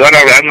because if you are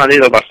a Real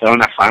Madrid or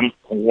Barcelona fan,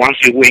 once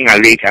you win a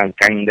league, and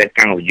they're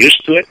kind of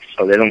used to it,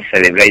 so they don't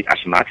celebrate as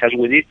much as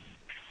we did.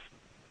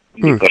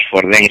 Because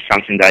for them it's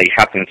something that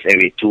happens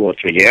every 2 or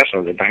 3 years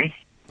all the time.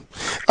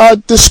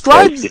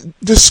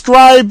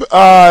 Describe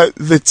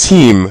the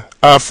team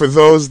for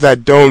those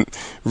that don't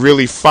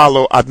really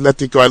follow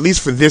Atletico, at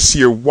least for this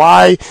year.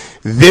 Why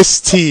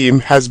this team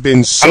has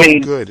been so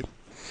good?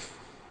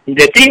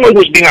 The team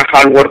always been a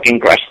hard-working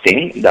crash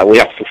team that we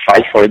have to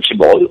fight for each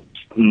ball.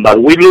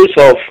 But we lose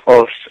of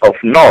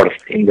North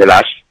in the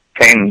last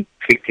 10,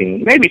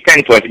 15, maybe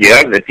 10, 12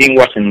 years. The team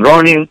wasn't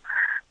running.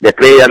 The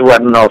players were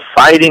not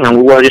fighting, and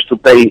we were used to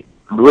pay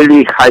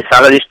really high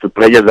salaries to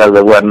players that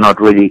they were not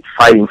really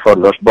fighting for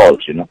those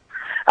balls, you know.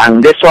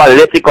 And they saw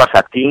Atletico as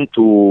a team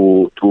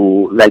to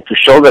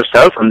show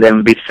themselves and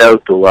then be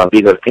sold to a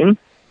bigger team.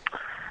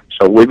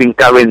 So we've been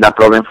carrying that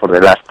problem for the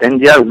last 10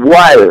 years,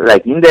 while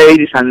like in the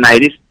 80s and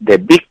 90s, the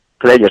big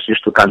players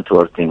used to come to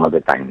our team all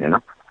the time, you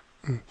know.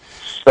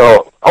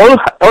 So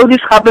all this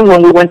happened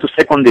when we went to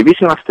second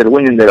division after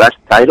winning the last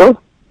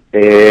title.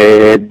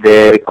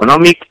 The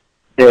economic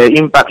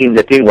impact in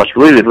the team was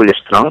really, really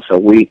strong, so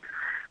we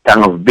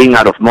kind of being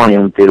out of money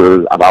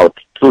until about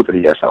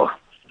 2-3 years ago.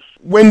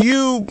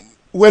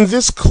 When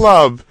this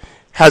club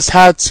has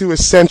had to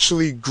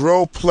essentially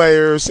grow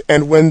players,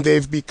 and when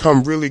they've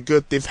become really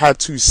good, they've had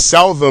to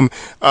sell them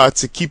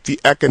to keep the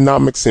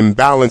economics in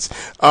balance.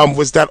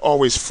 Was that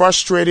always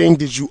frustrating?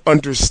 Did you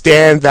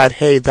understand that,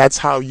 hey, that's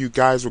how you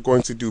guys were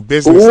going to do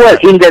business? Well,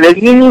 in the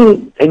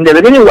beginning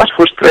it was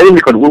frustrating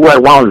because we were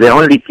one of the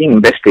only teams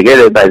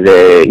investigated by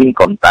the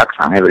income tax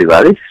and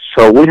everybody.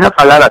 So we have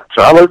a lot of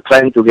trouble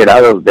trying to get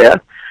out of there.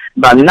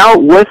 But now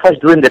UEFA is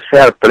doing the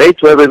fair play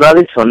to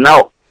everybody, so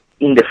now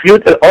in the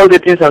future, all the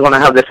teams are going to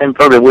have the same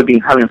problem we've been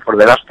having for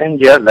the last 10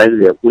 years. Like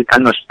we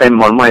cannot spend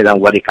more money than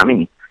what is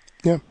coming.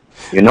 Yeah.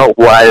 You know,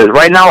 while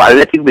right now,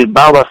 Athletic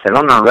Bilbao,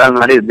 Barcelona, and Real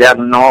Madrid, they are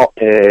no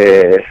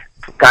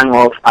kind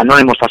of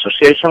anonymous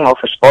association of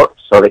sport,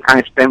 so they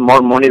can spend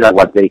more money than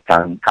what they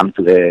can come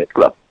to the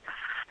club.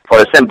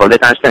 For example, they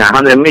can spend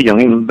 100 million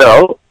in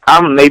Bell,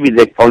 and maybe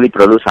they only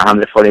produce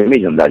 140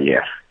 million that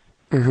year.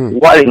 Mm-hmm.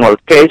 While in our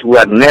case, we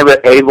are never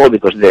able,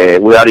 because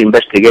we are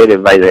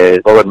investigated by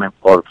the government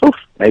for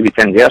maybe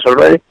 10 years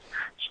already.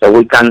 So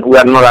we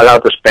are not allowed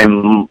to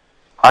spend,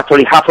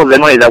 actually half of the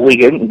money that we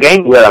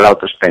gain, we are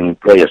allowed to spend in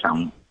players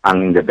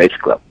and in the base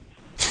club.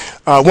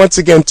 Once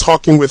again,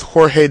 talking with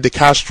Jorge de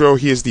Castro.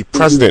 He is the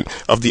president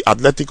of the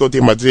Atletico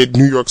de Madrid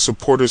New York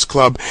Supporters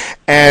Club.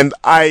 And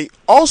I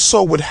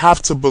also would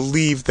have to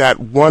believe that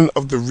one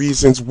of the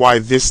reasons why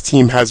this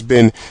team has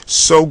been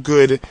so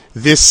good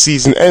this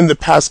season and the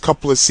past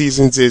couple of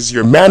seasons is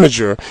your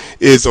manager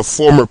is a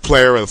former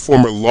player, a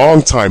former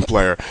longtime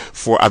player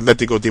for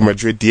Atletico de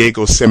Madrid,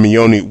 Diego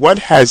Simeone. What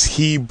has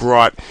he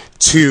brought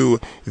to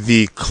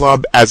the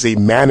club as a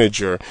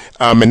manager,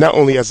 and not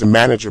only as a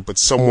manager, but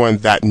someone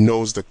that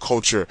knows the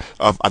culture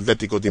of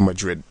Atletico de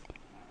Madrid?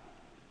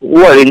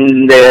 Well,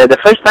 in the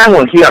first time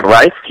when he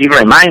arrived, he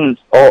reminds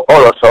all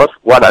of us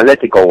what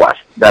Atletico was.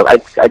 That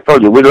I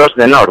told you, we lost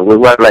the North, we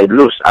were like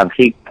loose, and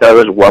he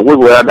tells us what we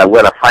were, that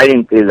we're a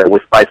fighting team, that we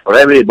fight for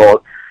every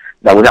ball,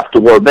 that we have to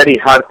work very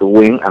hard to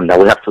win, and that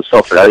we have to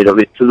suffer a little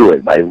bit to do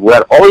it. But if we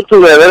are all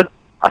together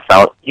as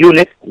a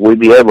unit, we'll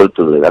be able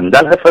to do it. And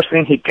that's the first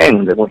thing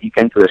when he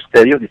came to the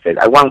stadium. He said,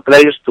 I want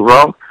players to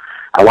run.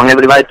 I want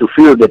everybody to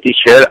feel the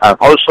T-shirt. And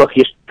also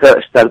he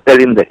started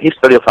telling the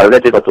history of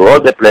Atletico to all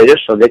the players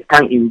so they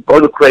can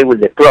involucrate with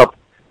the club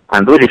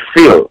and really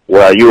feel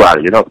where you are.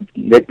 You know,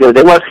 he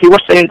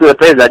was saying to the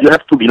players that you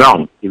have to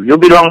belong. If you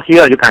belong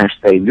here, you can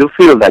stay. If you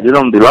feel that you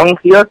don't belong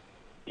here,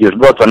 you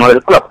go to another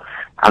club.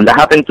 And that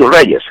happened to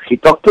Reyes. He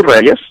talked to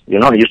Reyes. You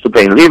know, he used to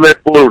play in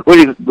Liverpool,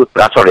 really good.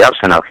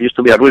 Arsenal. He used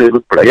to be a really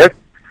good player.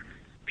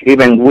 He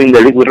even win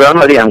the league with Real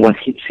Madrid. And when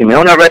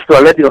Simeone arrived to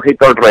Atletico, he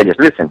told Reyes,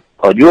 listen,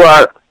 or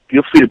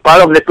you feel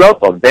part of the club,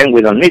 or then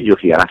we don't need you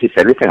here. And he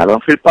said, listen, I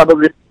don't feel part of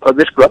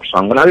this club, so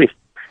I'm going to leave.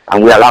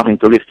 And we allowed him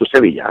to leave to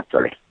Sevilla,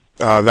 actually.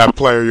 That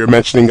player you're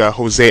mentioning,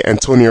 Jose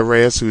Antonio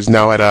Reyes, who's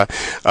now at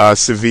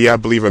Sevilla, I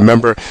believe a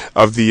member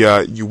of the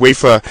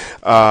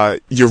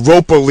UEFA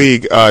Europa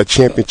League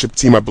championship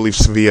team. I believe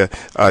Sevilla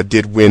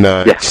did win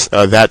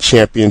that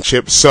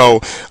championship.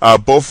 So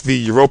both the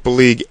Europa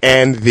League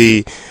and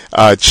the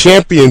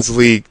Champions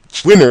League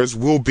winners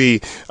will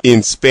be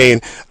in Spain.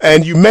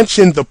 And you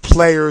mentioned the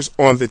players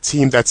on the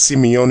team that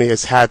Simeone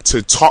has had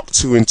to talk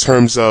to in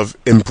terms of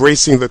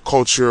embracing the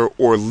culture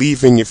or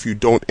leaving if you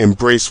don't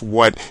embrace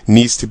what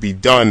needs to be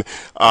done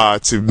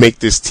to make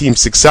this team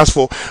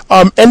successful.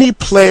 Any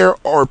player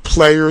or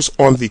players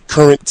on the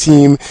current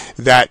team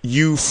that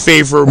you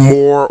favor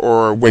more,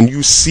 or when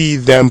you see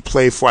them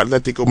play for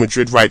Atletico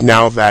Madrid right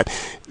now, that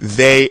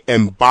they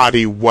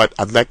embody what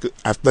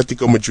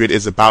Atletico Madrid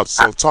is about?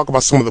 So talk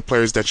about some of the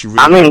players that you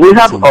really... I mean, we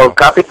have our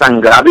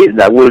Capitan Gavi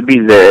that will be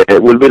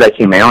like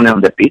Simeone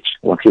on the pitch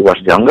when he was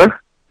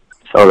younger.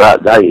 So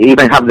that they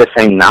even have the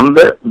same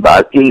number.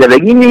 But in the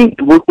beginning,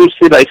 we could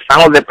see like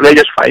some of the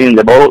players fighting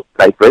the ball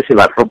like crazy.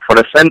 But for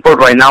example,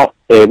 right now,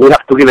 we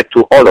have to give it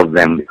to all of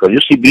them, because you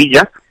see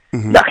Villa,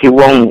 that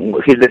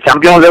he's the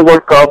champion of the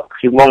World Cup.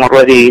 He won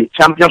already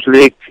Champions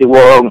League. He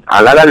won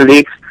a lot of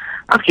leagues.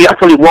 And he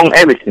actually won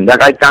everything. That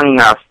guy can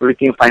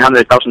freaking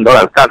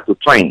 $500,000 car to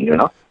train, you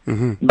know.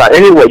 But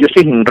anyway, you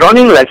see him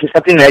running like he's a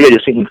teenager. You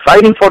see him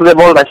fighting for the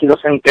ball, but he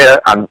doesn't care.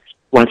 And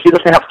when he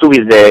doesn't have to be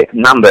the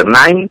number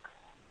 9,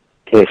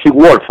 he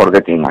works for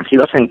the team. And he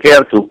doesn't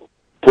care to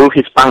pull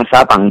his pants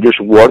up and just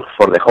work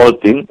for the whole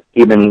team,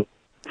 even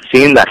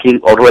seeing that he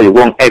already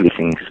won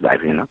everything in his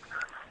life, you know.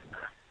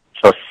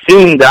 So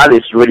seeing that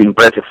is really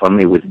impressive for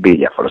me with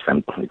Villa, for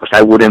example, because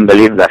I wouldn't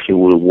believe that he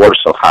will work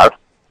so hard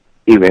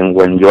even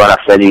when you are a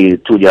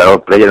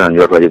 32-year-old player and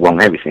you already won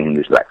everything in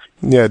this life.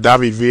 Yeah,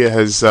 David Villa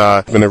has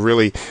been a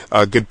really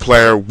good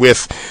player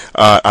with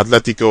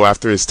Atletico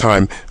after his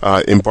time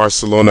in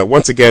Barcelona.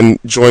 Once again,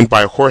 joined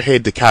by Jorge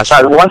de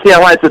Castro. One thing I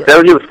wanted to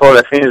tell you before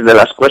I finish the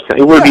last question,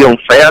 it will be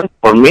unfair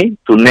for me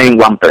to name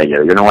one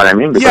player, you know what I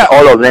mean? Because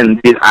all of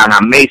them did an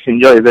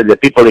amazing job, the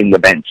people in the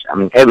bench. I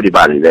mean,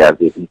 everybody there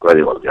did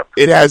incredible job.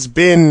 It has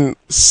been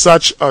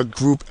such a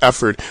group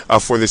effort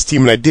for this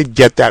team, and I did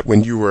get that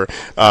when you were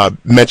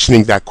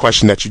mentioning that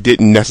question, that you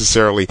didn't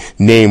necessarily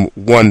name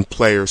one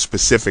player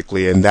specifically.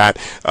 And that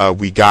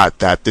we got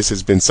that this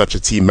has been such a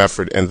team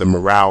effort, and the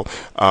morale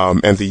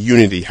and the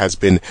unity has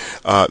been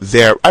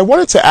there. I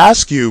wanted to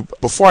ask you,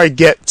 before I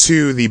get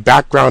to the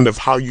background of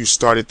how you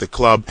started the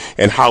club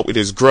and how it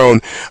has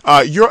grown,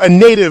 you're a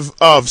native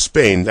of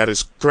Spain, that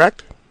is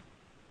correct?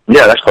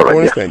 Yeah, that's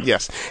correct. Spain,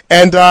 yes.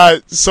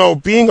 And so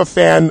being a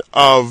fan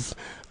of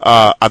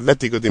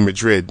Atletico de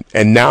Madrid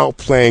and now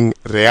playing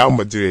Real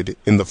Madrid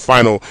in the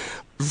final,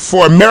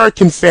 for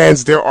American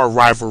fans, there are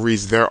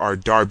rivalries, there are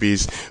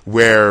derbies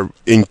where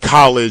in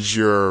college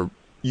you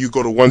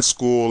go to one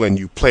school and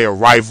you play a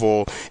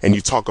rival and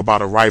you talk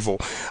about a rival.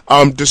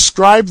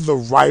 Describe the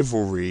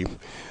rivalry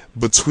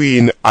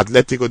between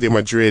Atletico de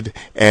Madrid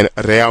and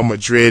Real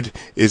Madrid.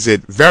 Is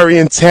it very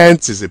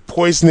intense? Is it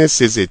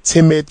poisonous? Is it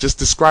timid? Just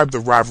describe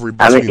the rivalry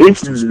between them.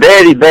 It's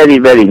very, very,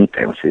 very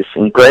intense. It's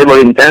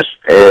incredibly intense.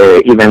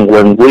 Even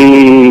when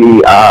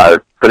we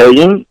are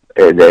playing,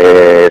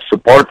 the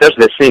supporters,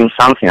 they're seeing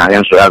something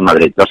against Real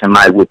Madrid. Doesn't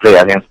matter we play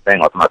against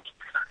them or not.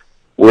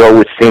 We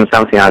always see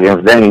something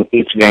against them in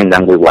each game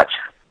that we watch.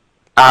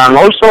 And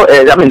also,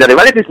 the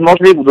rivalry is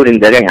mostly during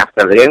the game.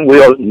 After the game,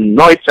 we all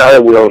know each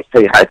other, we all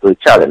say hi to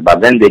each other.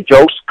 But then the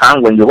jokes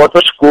come when you go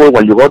to school,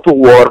 when you go to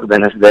work the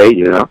next day,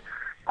 you know,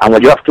 and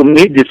when you have to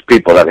meet these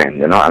people again,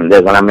 you know, and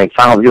they're going to make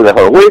fun of you the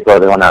whole week, or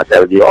they're going to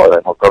tell you,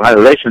 oh,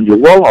 congratulations, you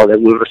won, or they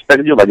will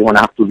respect you, but you're going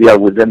to have to deal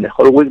with them the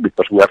whole week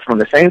because we are from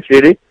the same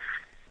city.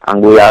 And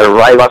we are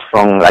rivals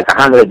from like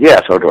 100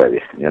 years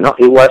already, you know.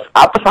 It was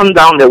ups and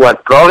downs. There were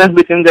problems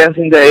between them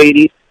in the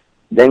 80s.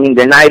 Then in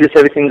the 90s,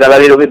 everything got a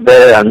little bit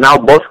better. And now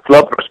both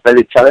clubs respect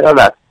each other a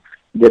lot.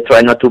 They try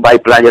not to buy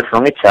players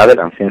from each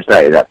other and things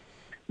like that.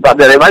 But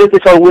the rivalry is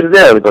always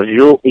there because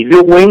if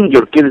you win,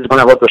 your kid is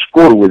going to go to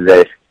school with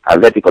the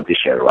Atletico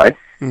t-shirt, right?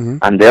 Mm-hmm.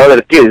 And the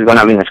other kid is going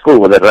to be in school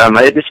with the Real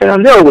Madrid t-shirt,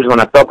 and they're always going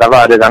to talk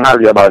about it and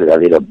argue about it a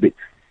little bit.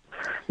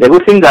 The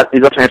good thing that it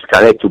doesn't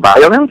escalate to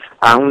violence,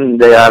 and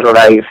they are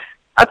like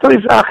actually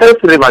it's a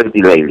healthy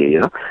rivalry lately,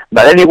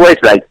 But anyways,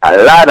 like a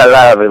lot of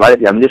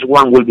rivalry, and this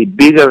one will be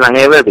bigger than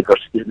ever because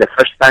it's the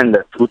first time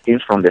that two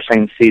teams from the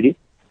same city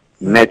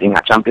met in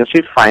a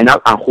championship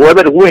final, and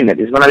whoever wins it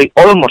is going to be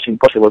almost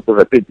impossible to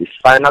repeat this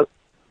final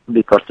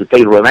because to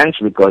take revenge,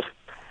 because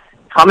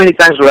how many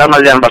times Real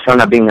Madrid and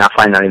Barcelona been in a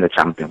final in the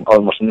champion?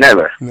 Almost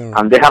never. No.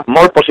 And they have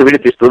more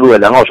possibilities to do it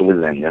than us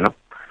with them,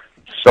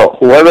 So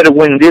whoever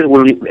wins this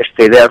will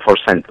stay there for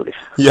centuries.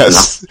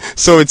 Yes.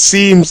 So it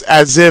seems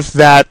as if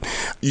that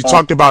you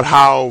talked about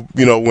how,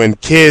 when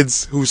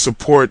kids who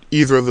support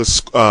either of the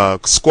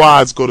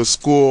squads go to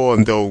school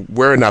and they'll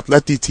wear an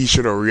Atleti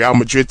t-shirt or a Real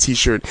Madrid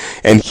t-shirt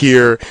and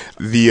hear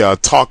the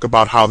talk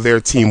about how their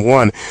team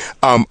won.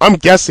 I'm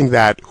guessing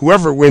that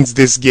whoever wins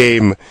this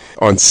game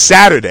on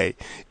Saturday,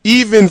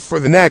 even for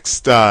the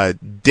next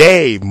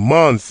day,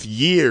 month,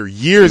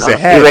 years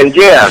ahead. Even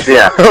years,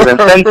 even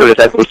centuries,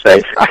 I could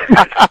say.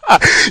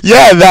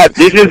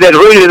 This is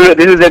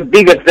the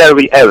biggest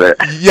derby ever.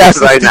 Yes,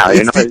 right now.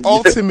 It's the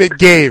ultimate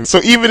game. So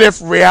even if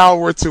Real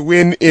were to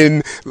win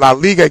in La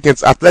Liga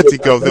against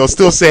Atletico, they'll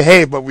still say,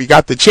 "Hey, but we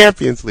got the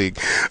Champions League."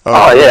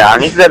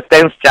 And it's their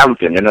 10th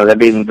champion. They've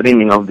been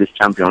dreaming of this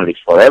Champions League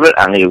forever,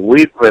 and if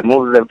we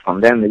remove them from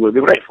them, they will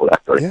be grateful,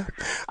 actually. Yeah.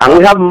 And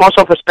we have most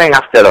of Spain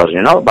after us.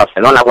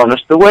 Barcelona want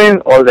us to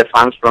win. All the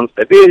fans from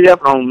Sevilla,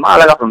 from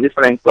Malaga, from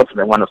different clubs,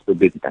 they want us to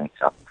beat them.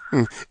 So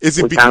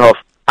we kind of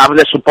have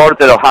the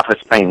supporter of half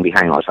Spain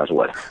behind us as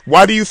well.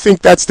 Why do you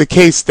think that's the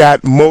case,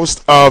 that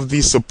most of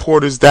the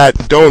supporters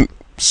that don't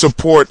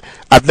support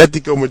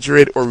Atletico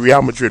Madrid or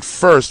Real Madrid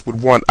first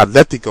would want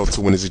Atletico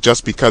to win? Is it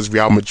just because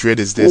Real Madrid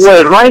is this?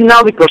 Well, right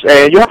now, because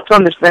you have to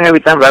understand,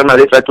 every time Real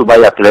Madrid try to buy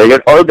a player,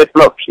 all the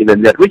clubs,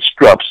 even the rich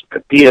clubs,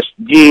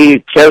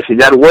 PSG, Chelsea,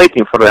 they're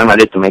waiting for Real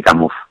Madrid to make a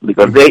move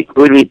because they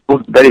really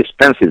put very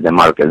expensive in the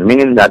market,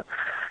 meaning that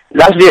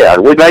last year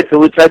we tried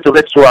to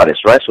get Suarez,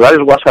 right? Suarez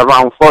was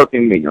around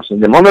 14 million. So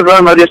the moment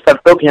Real Madrid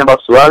started talking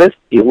about Suarez,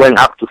 it went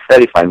up to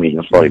 35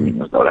 million, $40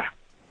 million.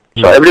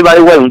 So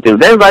everybody will until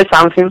they buy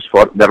something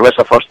for the rest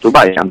of us to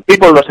buy. And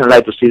people doesn't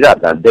like to see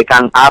that they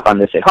can up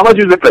and they say, how much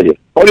is the player?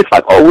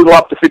 45. Oh, we go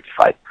up to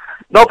 55.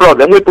 No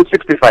problem, we put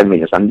 65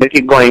 million. And they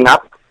keep going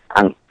up.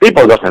 And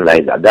people doesn't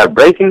like that. They're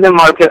breaking the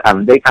market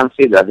and they can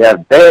see that they are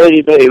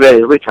very, very,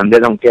 very rich and they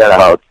don't care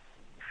about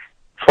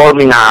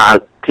forming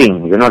a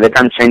team. They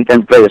can change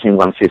 10 players in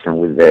one season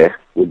with the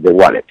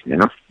wallet,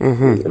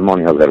 the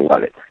money of their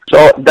wallet.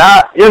 So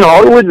that,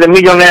 always the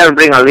millionaires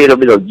bring a little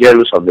bit of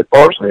jealous of the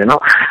poor,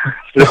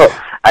 So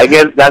I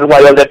guess that's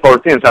why all the poor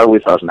teams are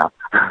with us now.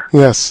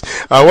 Yes.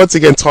 Once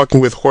again, talking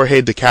with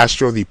Jorge de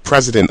Castro, the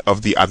president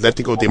of the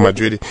Atlético de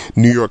Madrid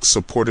New York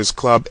Supporters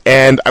Club.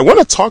 And I want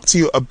to talk to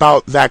you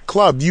about that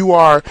club. You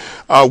are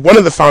one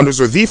of the founders,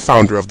 or the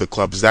founder of the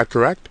club. Is that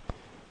correct?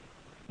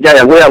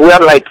 Yeah, we are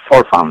like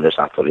 4 founders,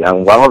 actually.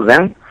 I'm one of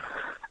them.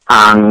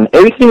 And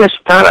everything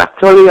started,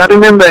 actually, I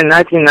remember in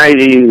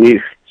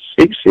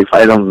 1996, if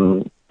I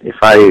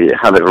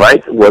have it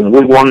right, when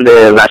we won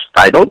the last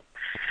title.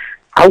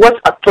 I was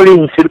actually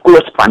in Círculo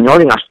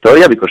Español in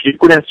Astoria because you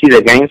couldn't see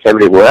the games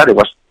everywhere. It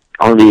was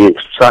only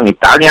some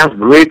Italian,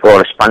 Greek,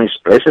 or Spanish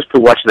places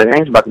to watch the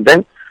games back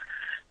then.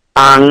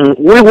 And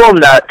we won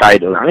that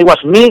title. And it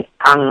was me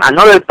and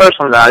another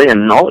person that I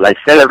didn't know, like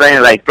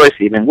celebrating like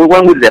crazy. Even we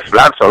went with the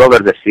flags all over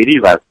the city,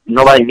 but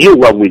nobody knew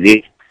what we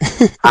did.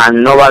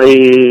 And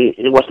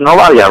it was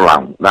nobody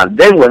around. But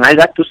then when I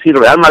got to see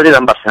Real Madrid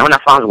and Barcelona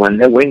fans when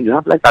they win, you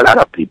have like a lot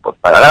of people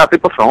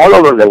from all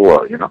over the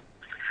world,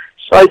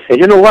 So I said,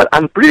 you know what,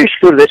 I'm pretty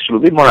sure there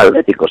should be more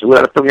Atleticos. We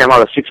are talking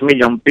about a 6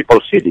 million people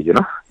city,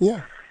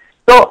 Yeah.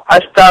 So I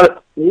started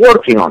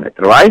working on it,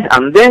 right?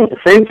 And then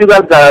thank you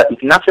that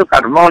Ignacio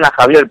Carmona,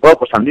 Javier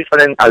Pocos, and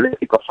different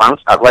Atletico fans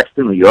arrived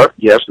to New York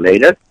years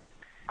later.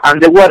 And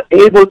they were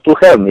able to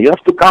help me. You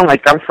have to count, I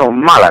come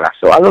from Malaga.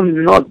 So I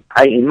don't know,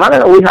 in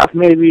Malaga we have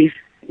maybe,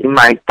 in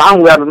my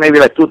town we have maybe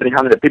like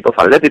 200-300 people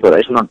for Atletico. That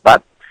is not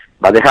bad.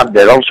 But they have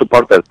their own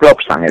supporter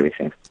clubs and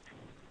everything.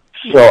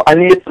 So I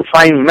needed to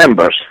find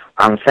members.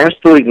 And thanks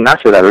to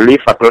Ignacio that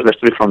lived across the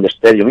street from the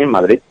stadium in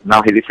Madrid,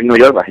 now he lives in New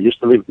York, but he used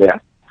to live there.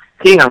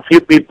 He and a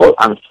few people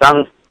and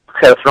some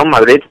help from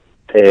Madrid,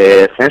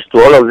 thanks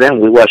to all of them,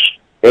 we were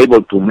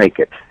able to make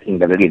it in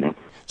the beginning.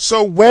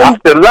 So when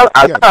after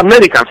that,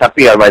 Americans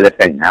appeared by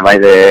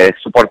the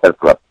supporter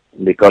club,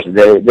 because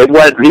they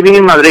were living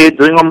in Madrid,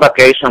 doing on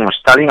vacation, or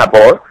studying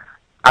abroad,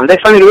 and they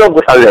fell in love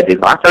with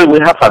Atletico. Actually, we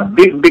have a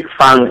big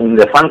fan in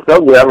the fan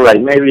club. We have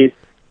like maybe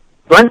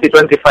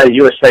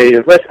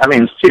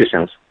 20-25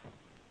 citizens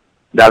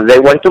that they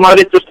went to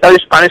Madrid to study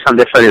Spanish and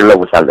they fell in love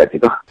with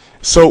Atletico.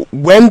 So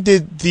when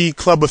did the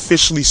club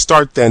officially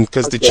start then?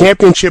 Because the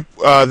championship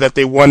that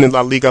they won in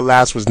La Liga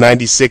last was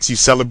 96. You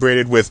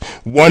celebrated with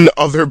one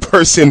other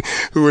person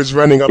who was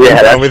running up and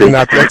down with an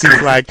Athletic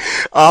flag.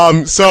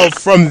 So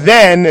from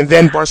then, and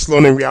then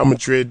Barcelona and Real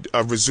Madrid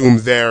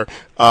resumed their...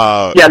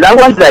 that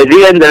was the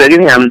idea in the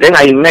beginning. And then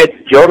I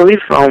met Jordi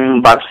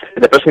from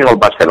the president of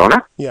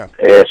Barcelona,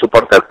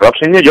 supporter clubs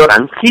in New York,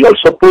 and he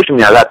also pushed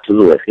me a lot to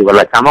do it. He was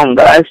like, come on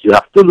guys, you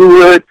have to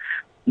do it.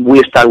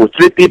 we start with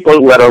 3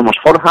 people. We are almost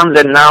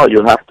 400 now.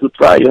 You have to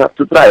try.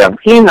 And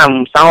him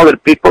and some other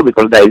people,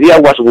 because the idea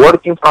was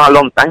working for a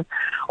long time.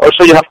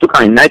 Also, you have to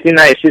come in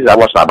 1996. I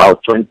was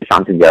about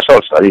 20-something years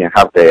old, so I didn't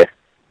have the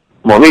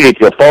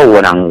mobility of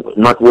power, and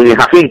we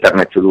didn't have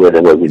internet to do it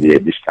the way we did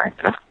it this time.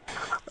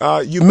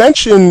 You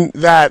mentioned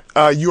that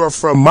you are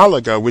from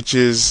Malaga, which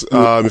is,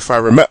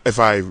 if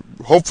I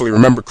hopefully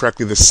remember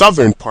correctly, the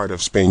southern part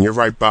of Spain. You're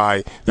right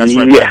by by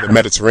the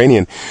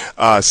Mediterranean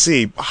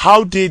Sea.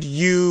 How did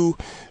you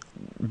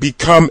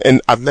become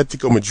an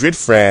Atletico Madrid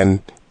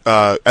fan?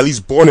 At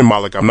least born in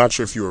Malaga. I'm not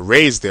sure if you were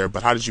raised there,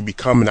 but how did you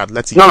become an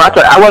Atletico? No,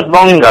 actually, I was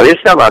born in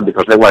Galicia, but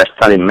because they were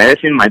studying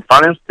medicine, my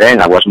parents,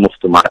 then I was moved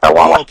to Malaga when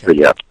I was 3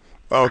 years.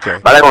 Okay.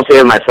 But I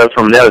consider myself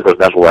from there because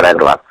that's where I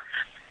grew up.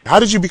 How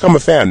did you become a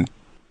fan?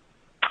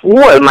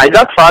 Well, my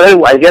godfather,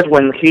 I guess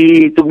when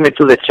he took me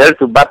to the church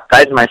to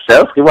baptize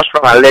myself, he was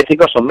from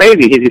Atletico, so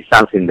maybe he did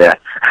something there.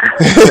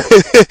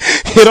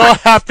 It all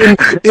happened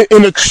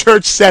in a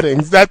church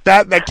setting. That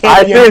can't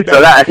I be think so.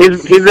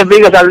 He's the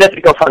biggest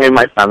Atletico fan in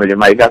my family,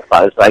 my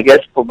godfather. So I guess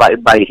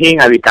by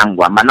him I became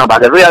one. But no,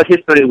 but the real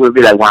history will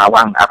be like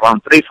around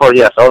 3-4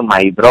 years old.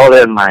 My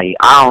brother, my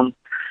aunt,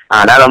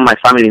 and a lot of my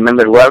family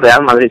members were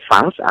Real Madrid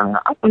fans. And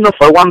I don't know,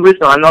 for one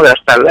reason or another, I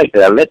started like the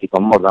Atletico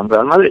more than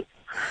Real Madrid.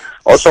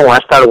 Also, when I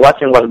started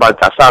watching was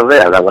Baltasar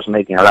there, that was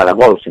making a lot of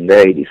goals in the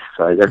 80s,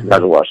 so I guess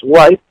that was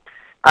why.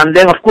 And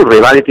then, of course,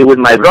 rivalry with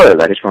my brother,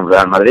 that is from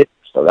Real Madrid,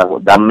 so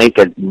that make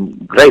it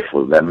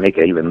grateful, that make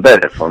it even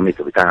better for me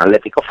to become an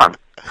Atletico fan.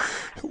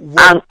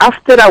 And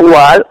after a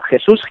while,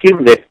 Jesus Gil,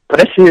 the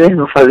president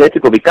of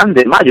Atletico, became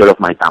the mayor of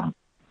my town,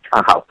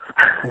 somehow.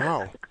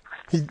 Wow.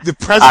 The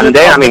president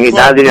and then,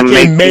 that didn't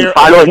make me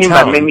follow him,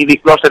 but made me be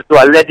closer to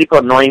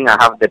Atletico, knowing I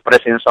have the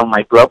presence of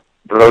my club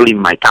rolling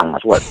my town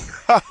as well.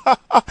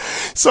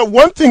 So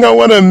one thing I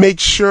want to make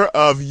sure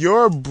of,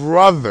 your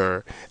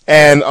brother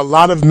and a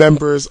lot of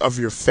members of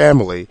your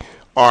family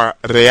are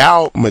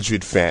Real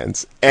Madrid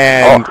fans.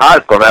 And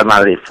hardcore Real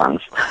Madrid fans.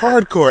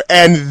 Hardcore.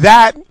 And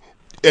that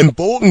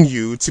emboldened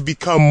you to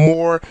become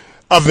more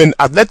of an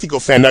Atletico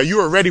fan. Now, you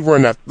already were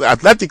an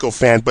Atletico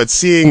fan, but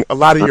seeing a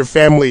lot of your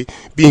family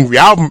being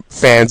Real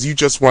fans, you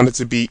just wanted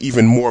to be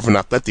even more of an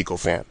Atletico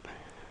fan.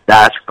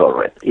 That's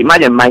correct.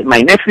 Imagine my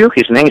nephew,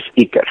 his name is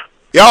Iker.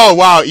 Oh,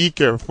 wow,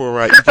 Iker,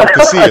 for Iker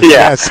Casillas.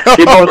 Yes.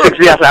 He born 6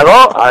 years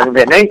ago, and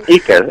the name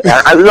Iker.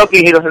 I'm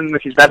lucky he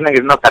doesn't, his last name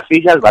is not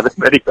Casillas, but it's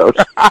very close.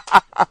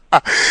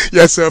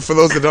 Yes, sir. For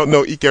those that don't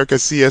know, Iker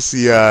Casillas,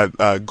 the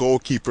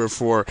goalkeeper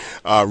for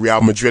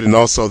Real Madrid, and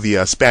also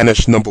the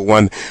Spanish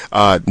 #1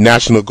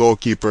 national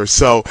goalkeeper.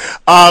 So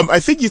I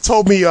think you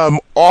told me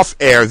off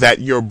air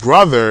that your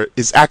brother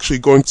is actually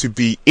going to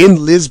be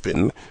in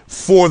Lisbon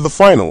for the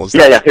finals.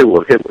 Yeah, he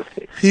will.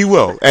 He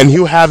will, and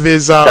he'll have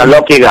his... he's a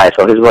lucky guy,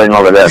 so he's going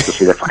over there to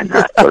see the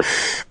final.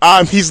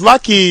 He's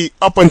lucky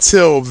up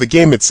until the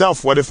game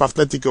itself. What if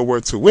Atletico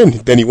were to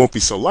win? Then he won't be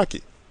so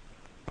lucky.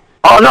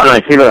 Oh, no,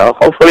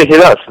 hopefully he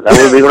does. That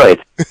would be great.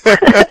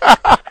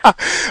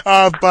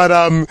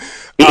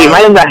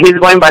 Imagine that he's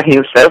going by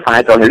himself, and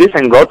I told him,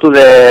 listen, go to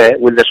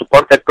with the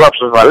supporter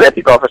clubs of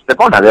Atletico of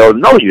Estepona. They all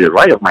know you,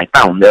 right, of my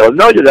town. They all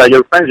know you, that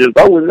your friends, you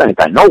go with them.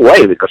 No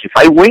way, because if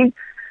I win,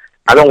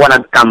 I don't want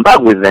to come back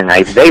with them.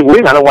 If they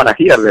win, I don't want to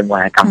hear them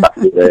when I come back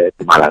to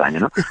Malaga, you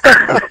know?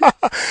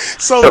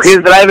 So he's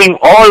driving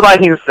all by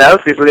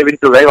himself. He's leaving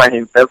today by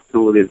himself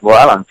to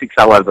Lisboa, and 6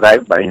 hour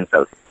drive by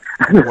himself.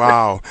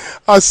 Wow.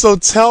 So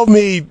tell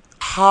me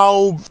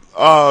how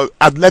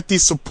Atleti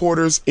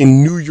supporters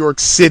in New York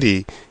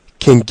City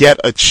can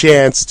get a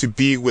chance to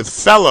be with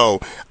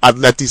fellow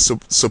Atleti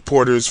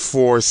supporters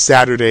for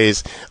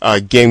Saturday's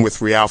game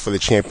with Real for the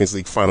Champions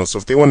League final. So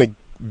if they want to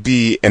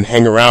be and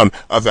hang around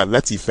other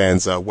Atleti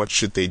fans, what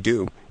should they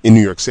do in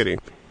New York City?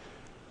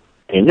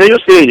 In New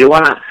York City, you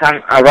want to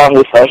hang around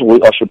with us.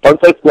 Our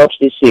supporter clubs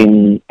is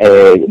in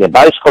the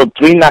bar is called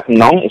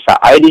Trinagnon. It's an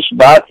Irish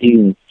bar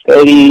in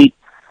 38th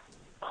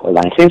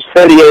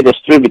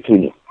Street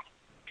between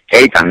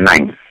 8 and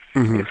 9.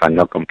 If I'm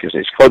not confused.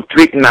 It's called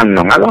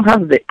Trinagnon. I don't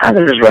have the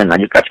address right now.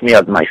 You catch me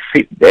at my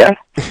feet there.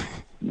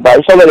 But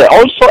it's over there.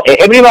 Also,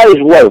 everybody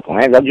is welcome.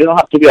 You don't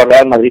have to be a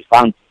Real Madrid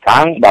fan.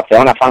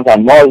 Barcelona fans are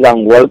more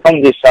than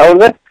welcome this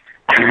Saturday.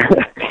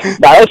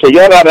 But also,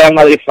 you're a Real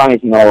Madrid fan,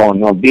 is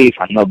no beef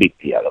and no big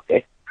deal,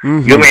 okay?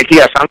 You may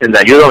hear something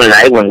that you don't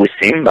like when we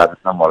sing, but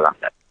no more than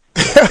that.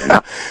 You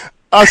know?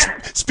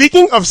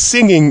 Speaking of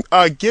singing,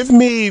 give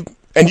me,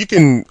 and you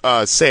can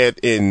say it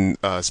in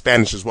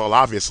Spanish as well,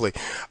 obviously.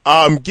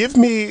 Give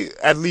me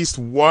at least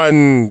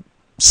one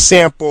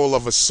sample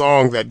of a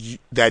song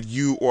that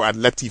you or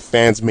Atleti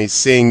fans may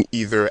sing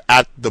either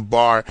at the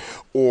bar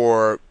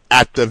or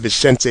at the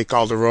Vicente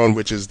Calderón,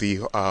 which is the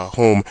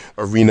home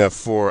arena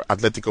for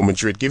Atletico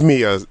Madrid. Give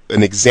me an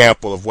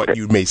example of what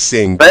you may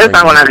sing. First,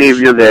 I'm going to give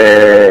you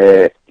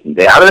the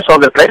address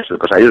of the place,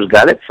 because I just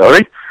got it,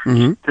 sorry.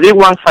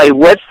 315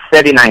 West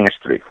 39th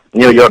Street,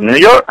 New York,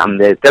 and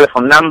the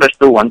telephone number is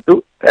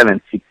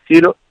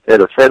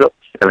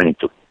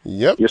 212-760-0072.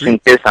 Yep. Just in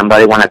case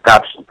somebody want to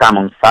come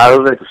on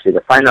Saturday to see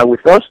the final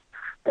with us,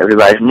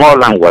 everybody's more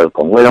than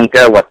welcome. We don't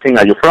care what team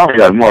are you from,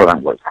 you are more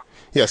than welcome.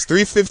 Yes,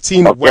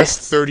 315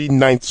 West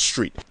 39th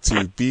Street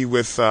to be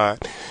with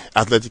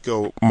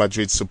Atletico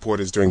Madrid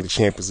supporters during the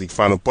Champions League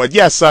final. But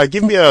yes,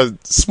 give me a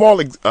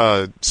small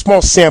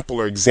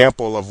sample or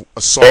example of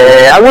a song.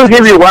 I will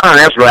give you one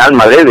against Real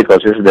Madrid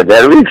because it's the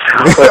derby.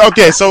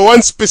 Okay, so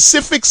one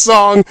specific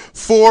song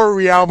for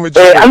Real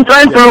Madrid. I'm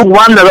trying to look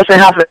one that doesn't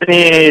have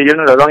any,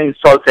 that don't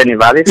insult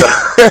anybody. So.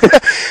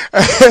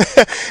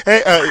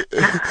 Hey,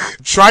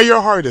 try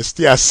your hardest,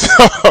 yes.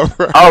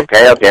 Right.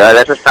 Okay,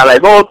 let's start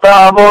like,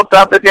 Bota,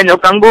 bota, pequeño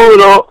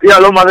canguro, y a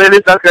los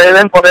madridistas que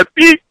den por el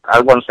pi.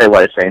 I won't say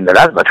what I say in the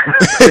last, but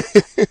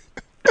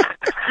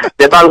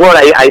the bad word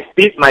I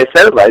speak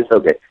myself, but it's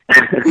okay.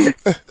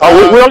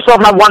 We also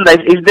have one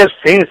that is the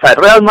same side.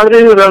 Real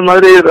Madrid, Real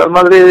Madrid, Real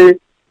Madrid,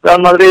 Real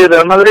Madrid,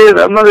 Real Madrid,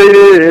 Real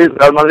Madrid,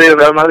 Real Madrid,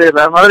 Real Madrid,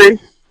 Real Madrid.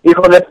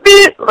 Hijo de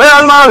pi,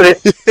 Real Madrid.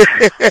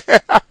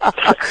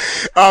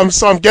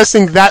 So I'm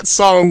guessing that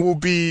song will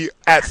be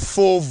at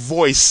full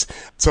voice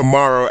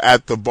tomorrow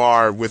at the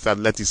bar with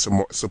Atleti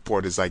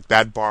supporters. Like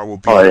that bar will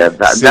be. Oh yeah,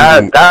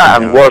 that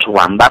and worse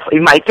one. But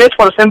in my case,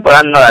 for example,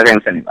 I'm not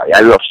against anybody.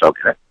 I love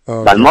soccer.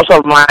 Okay. But most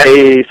of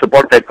my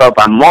supporter club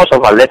and most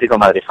of Atletico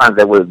Madrid fans,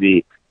 they will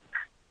be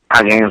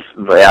against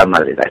Real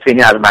Madrid. I think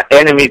they are my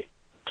enemy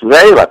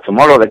today, but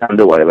tomorrow they can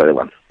do whatever they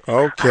want.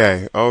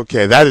 Okay,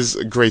 that is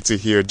great to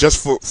hear.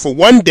 Just for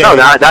one day. No,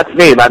 that's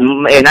me, but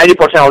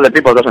 90% of the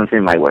people doesn't see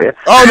my way.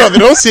 Oh, no, they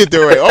don't see it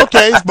their way.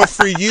 Okay, but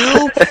for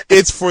you,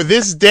 it's for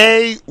this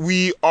day,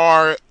 we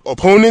are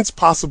opponents,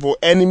 possible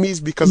enemies,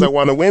 because I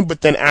want to win,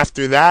 but then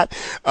after that,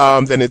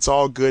 then it's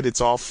all good,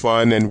 it's all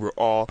fun, and we're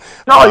all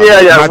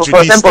yeah. For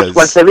example,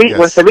 when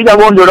Sevilla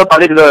won Europa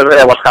League,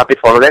 I was happy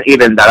for them,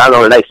 even that I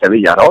don't like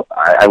Sevilla, no?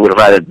 I would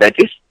rather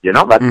Betis,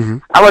 but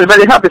I was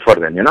very happy for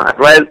them, I'd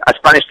rather a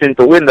Spanish team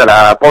to win than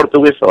a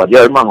Portuguese or a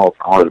German or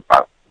from other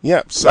part.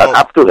 Yeah, so but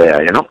up to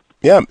there,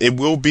 Yeah, it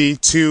will be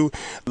two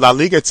La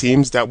Liga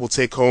teams that will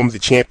take home the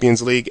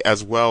Champions League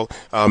as well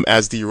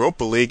as the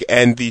Europa League.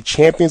 And the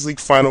Champions League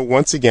final,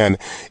 once again,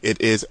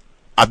 it is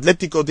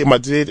Atletico de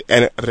Madrid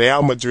and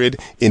Real Madrid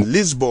in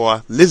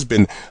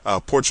Lisbon,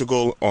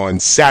 Portugal on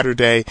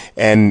Saturday.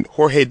 And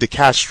Jorge de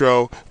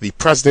Castro, the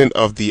president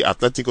of the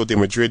Atletico de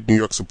Madrid New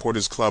York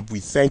Supporters Club, we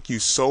thank you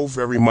so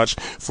very much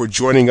for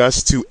joining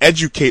us to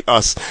educate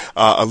us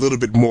a little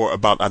bit more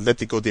about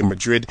Atletico de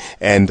Madrid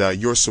and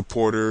your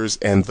supporters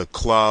and the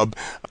club.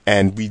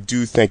 And we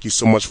do thank you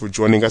so much for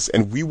joining us.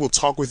 And we will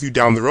talk with you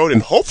down the road.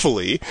 And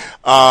hopefully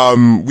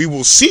we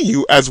will see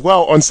you as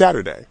well on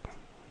Saturday.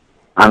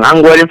 And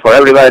I'm waiting for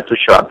everybody to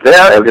show up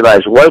there.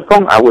 Everybody's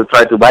welcome. I will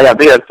try to buy a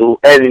beer to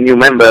any new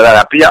member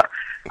that appear.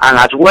 And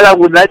as well, I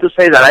would like to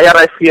say that I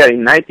arrived here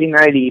in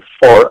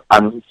 1994,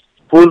 and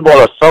football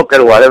or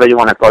soccer, whatever you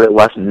want to call it,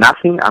 was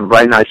nothing. And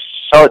right now it's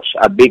such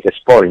a big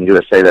sport in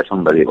USA that's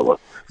unbelievable.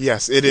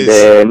 Yes, it is.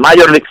 The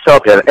Major League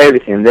Soccer,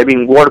 everything, they've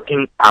been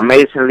working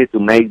amazingly to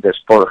make the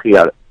sport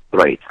here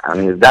great. I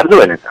mean, they're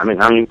doing it. I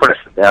mean, I'm impressed.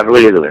 They are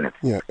really doing it.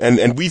 Yeah,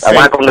 and we I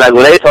want to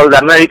congratulate all the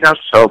Americans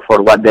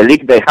for what the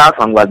league they have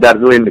and what they're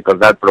doing, because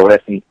they're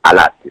progressing a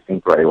lot. It's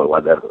incredible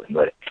what they're doing.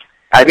 But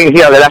I've been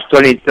here the last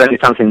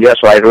 20-something years,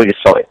 so I really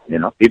saw it.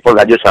 People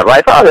that just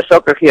arrive, the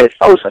soccer here is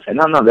so. I said,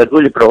 no, they're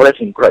really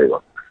progressing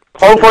incredible.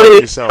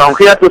 Hopefully, from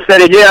here to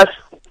 30 years,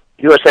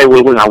 USA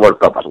will win a World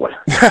Cup as well.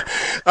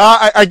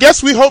 I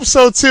guess we hope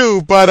so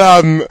too. But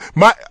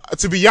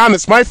to be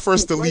honest, my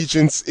first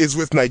allegiance is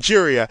with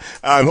Nigeria.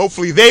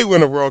 Hopefully, they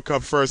win a World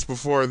Cup first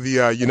before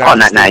the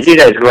United States.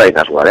 Nigeria is great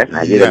as well.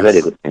 Nigeria is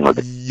very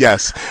good.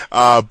 Yes,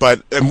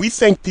 and we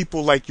thank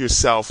people like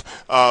yourself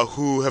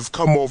who have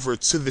come over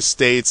to the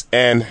States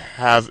and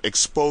have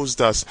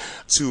exposed us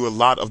to a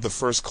lot of the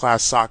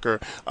first-class soccer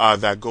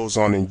that goes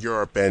on in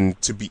Europe,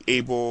 and to be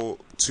able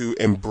to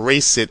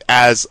embrace it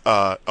as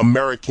a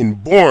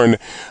American-born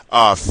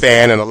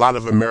fan, and a lot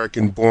of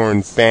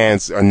American-born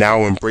fans are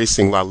now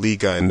embracing La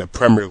Liga and the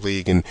Premier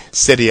League and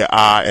Serie A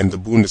and the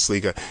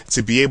Bundesliga.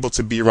 To be able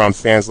to be around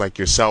fans like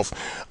yourself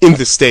in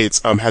the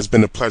States has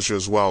been a pleasure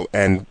as well,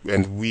 and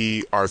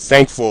we are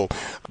thankful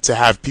to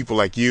have people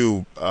like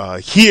you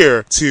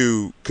here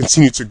to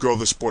continue to grow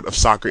the sport of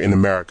soccer in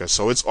America.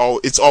 So it's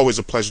always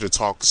a pleasure to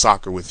talk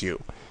soccer with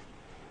you.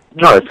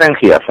 No,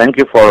 thank you. Thank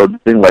you for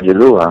doing what you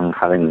do and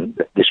having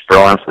this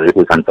program so that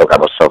we can talk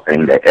about soccer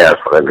in the air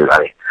for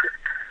everybody.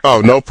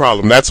 Oh, no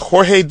problem. That's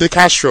Jorge de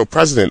Castro,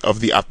 president of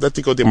the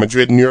Atletico de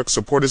Madrid New York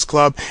Supporters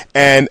Club.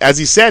 And as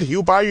he said,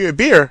 he'll buy you a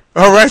beer,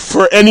 all right,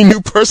 for any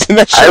new person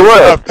that shows up. I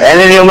will.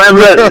 Any new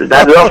member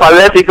that love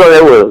Atletico,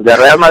 they will. The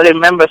Real Madrid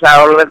members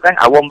are all the time.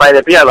 I won't buy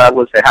the beer, but I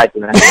will say hi to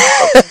them.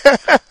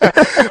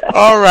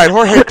 All right,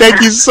 Jorge,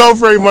 thank you so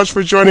very much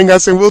for joining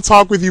us, and we'll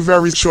talk with you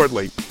very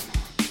shortly.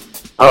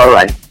 All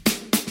right.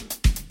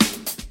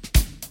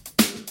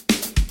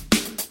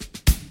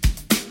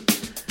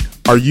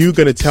 Are you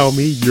going to tell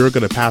me you're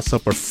going to pass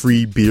up a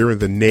free beer in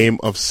the name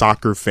of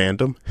soccer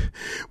fandom?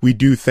 We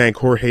do thank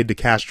Jorge de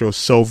Castro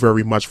so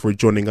very much for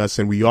joining us,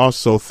 and we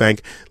also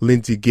thank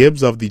Lindsay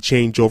Gibbs of the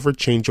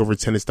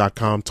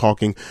changeovertennis.com,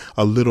 talking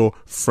a little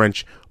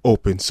French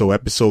Open. So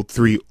episode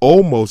 3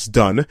 almost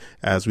done,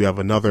 as we have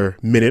another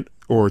minute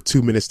or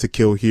 2 minutes to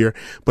kill here.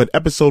 But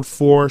episode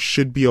 4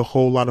 should be a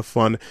whole lot of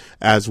fun,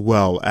 as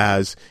well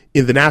as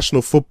in the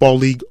National Football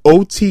League,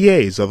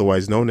 OTAs,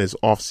 otherwise known as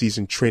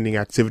off-season training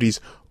activities,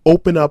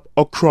 open up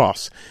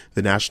across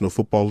the National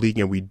Football League,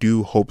 and we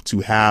do hope to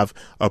have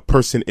a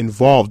person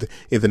involved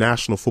in the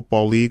National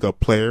Football League, a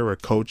player, a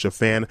coach, a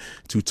fan,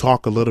 to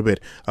talk a little bit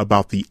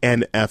about the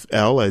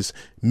NFL as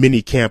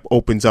mini camp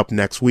opens up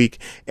next week.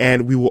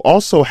 And we will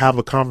also have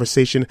a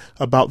conversation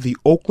about the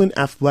Oakland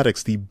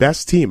Athletics, the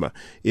best team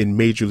in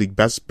Major League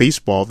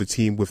Baseball, the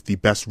team with the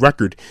best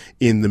record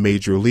in the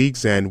major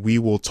leagues. And we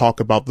will talk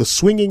about the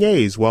swinging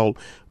A's, well,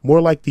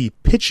 more like the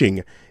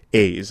pitching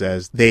A's,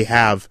 as they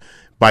have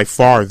by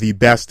far the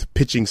best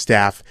pitching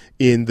staff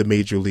in the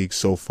major league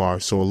so far.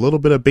 So a little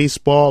bit of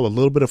baseball, a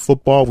little bit of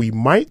football. We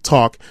might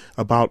talk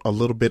about a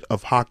little bit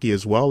of hockey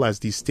as well, as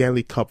the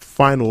Stanley Cup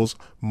Finals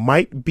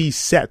might be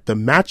set. The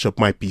matchup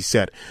might be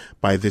set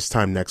by this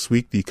time next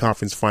week. The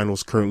conference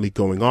finals currently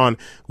going on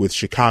with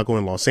Chicago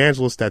and Los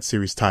Angeles. That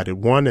series tied at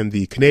 1, and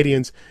the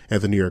Canadiens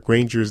and the New York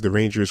Rangers. The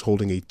Rangers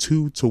holding a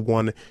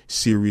 2-1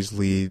 series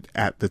lead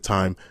at the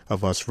time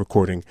of us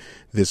recording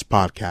this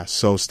podcast.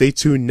 So stay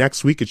tuned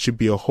next week. It should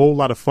be a whole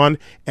lot of fun.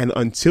 And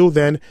until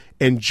then,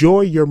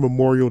 enjoy your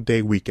Memorial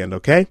Day weekend,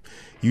 okay?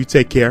 You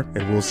take care,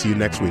 and we'll see you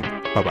next week.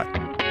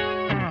 Bye-bye.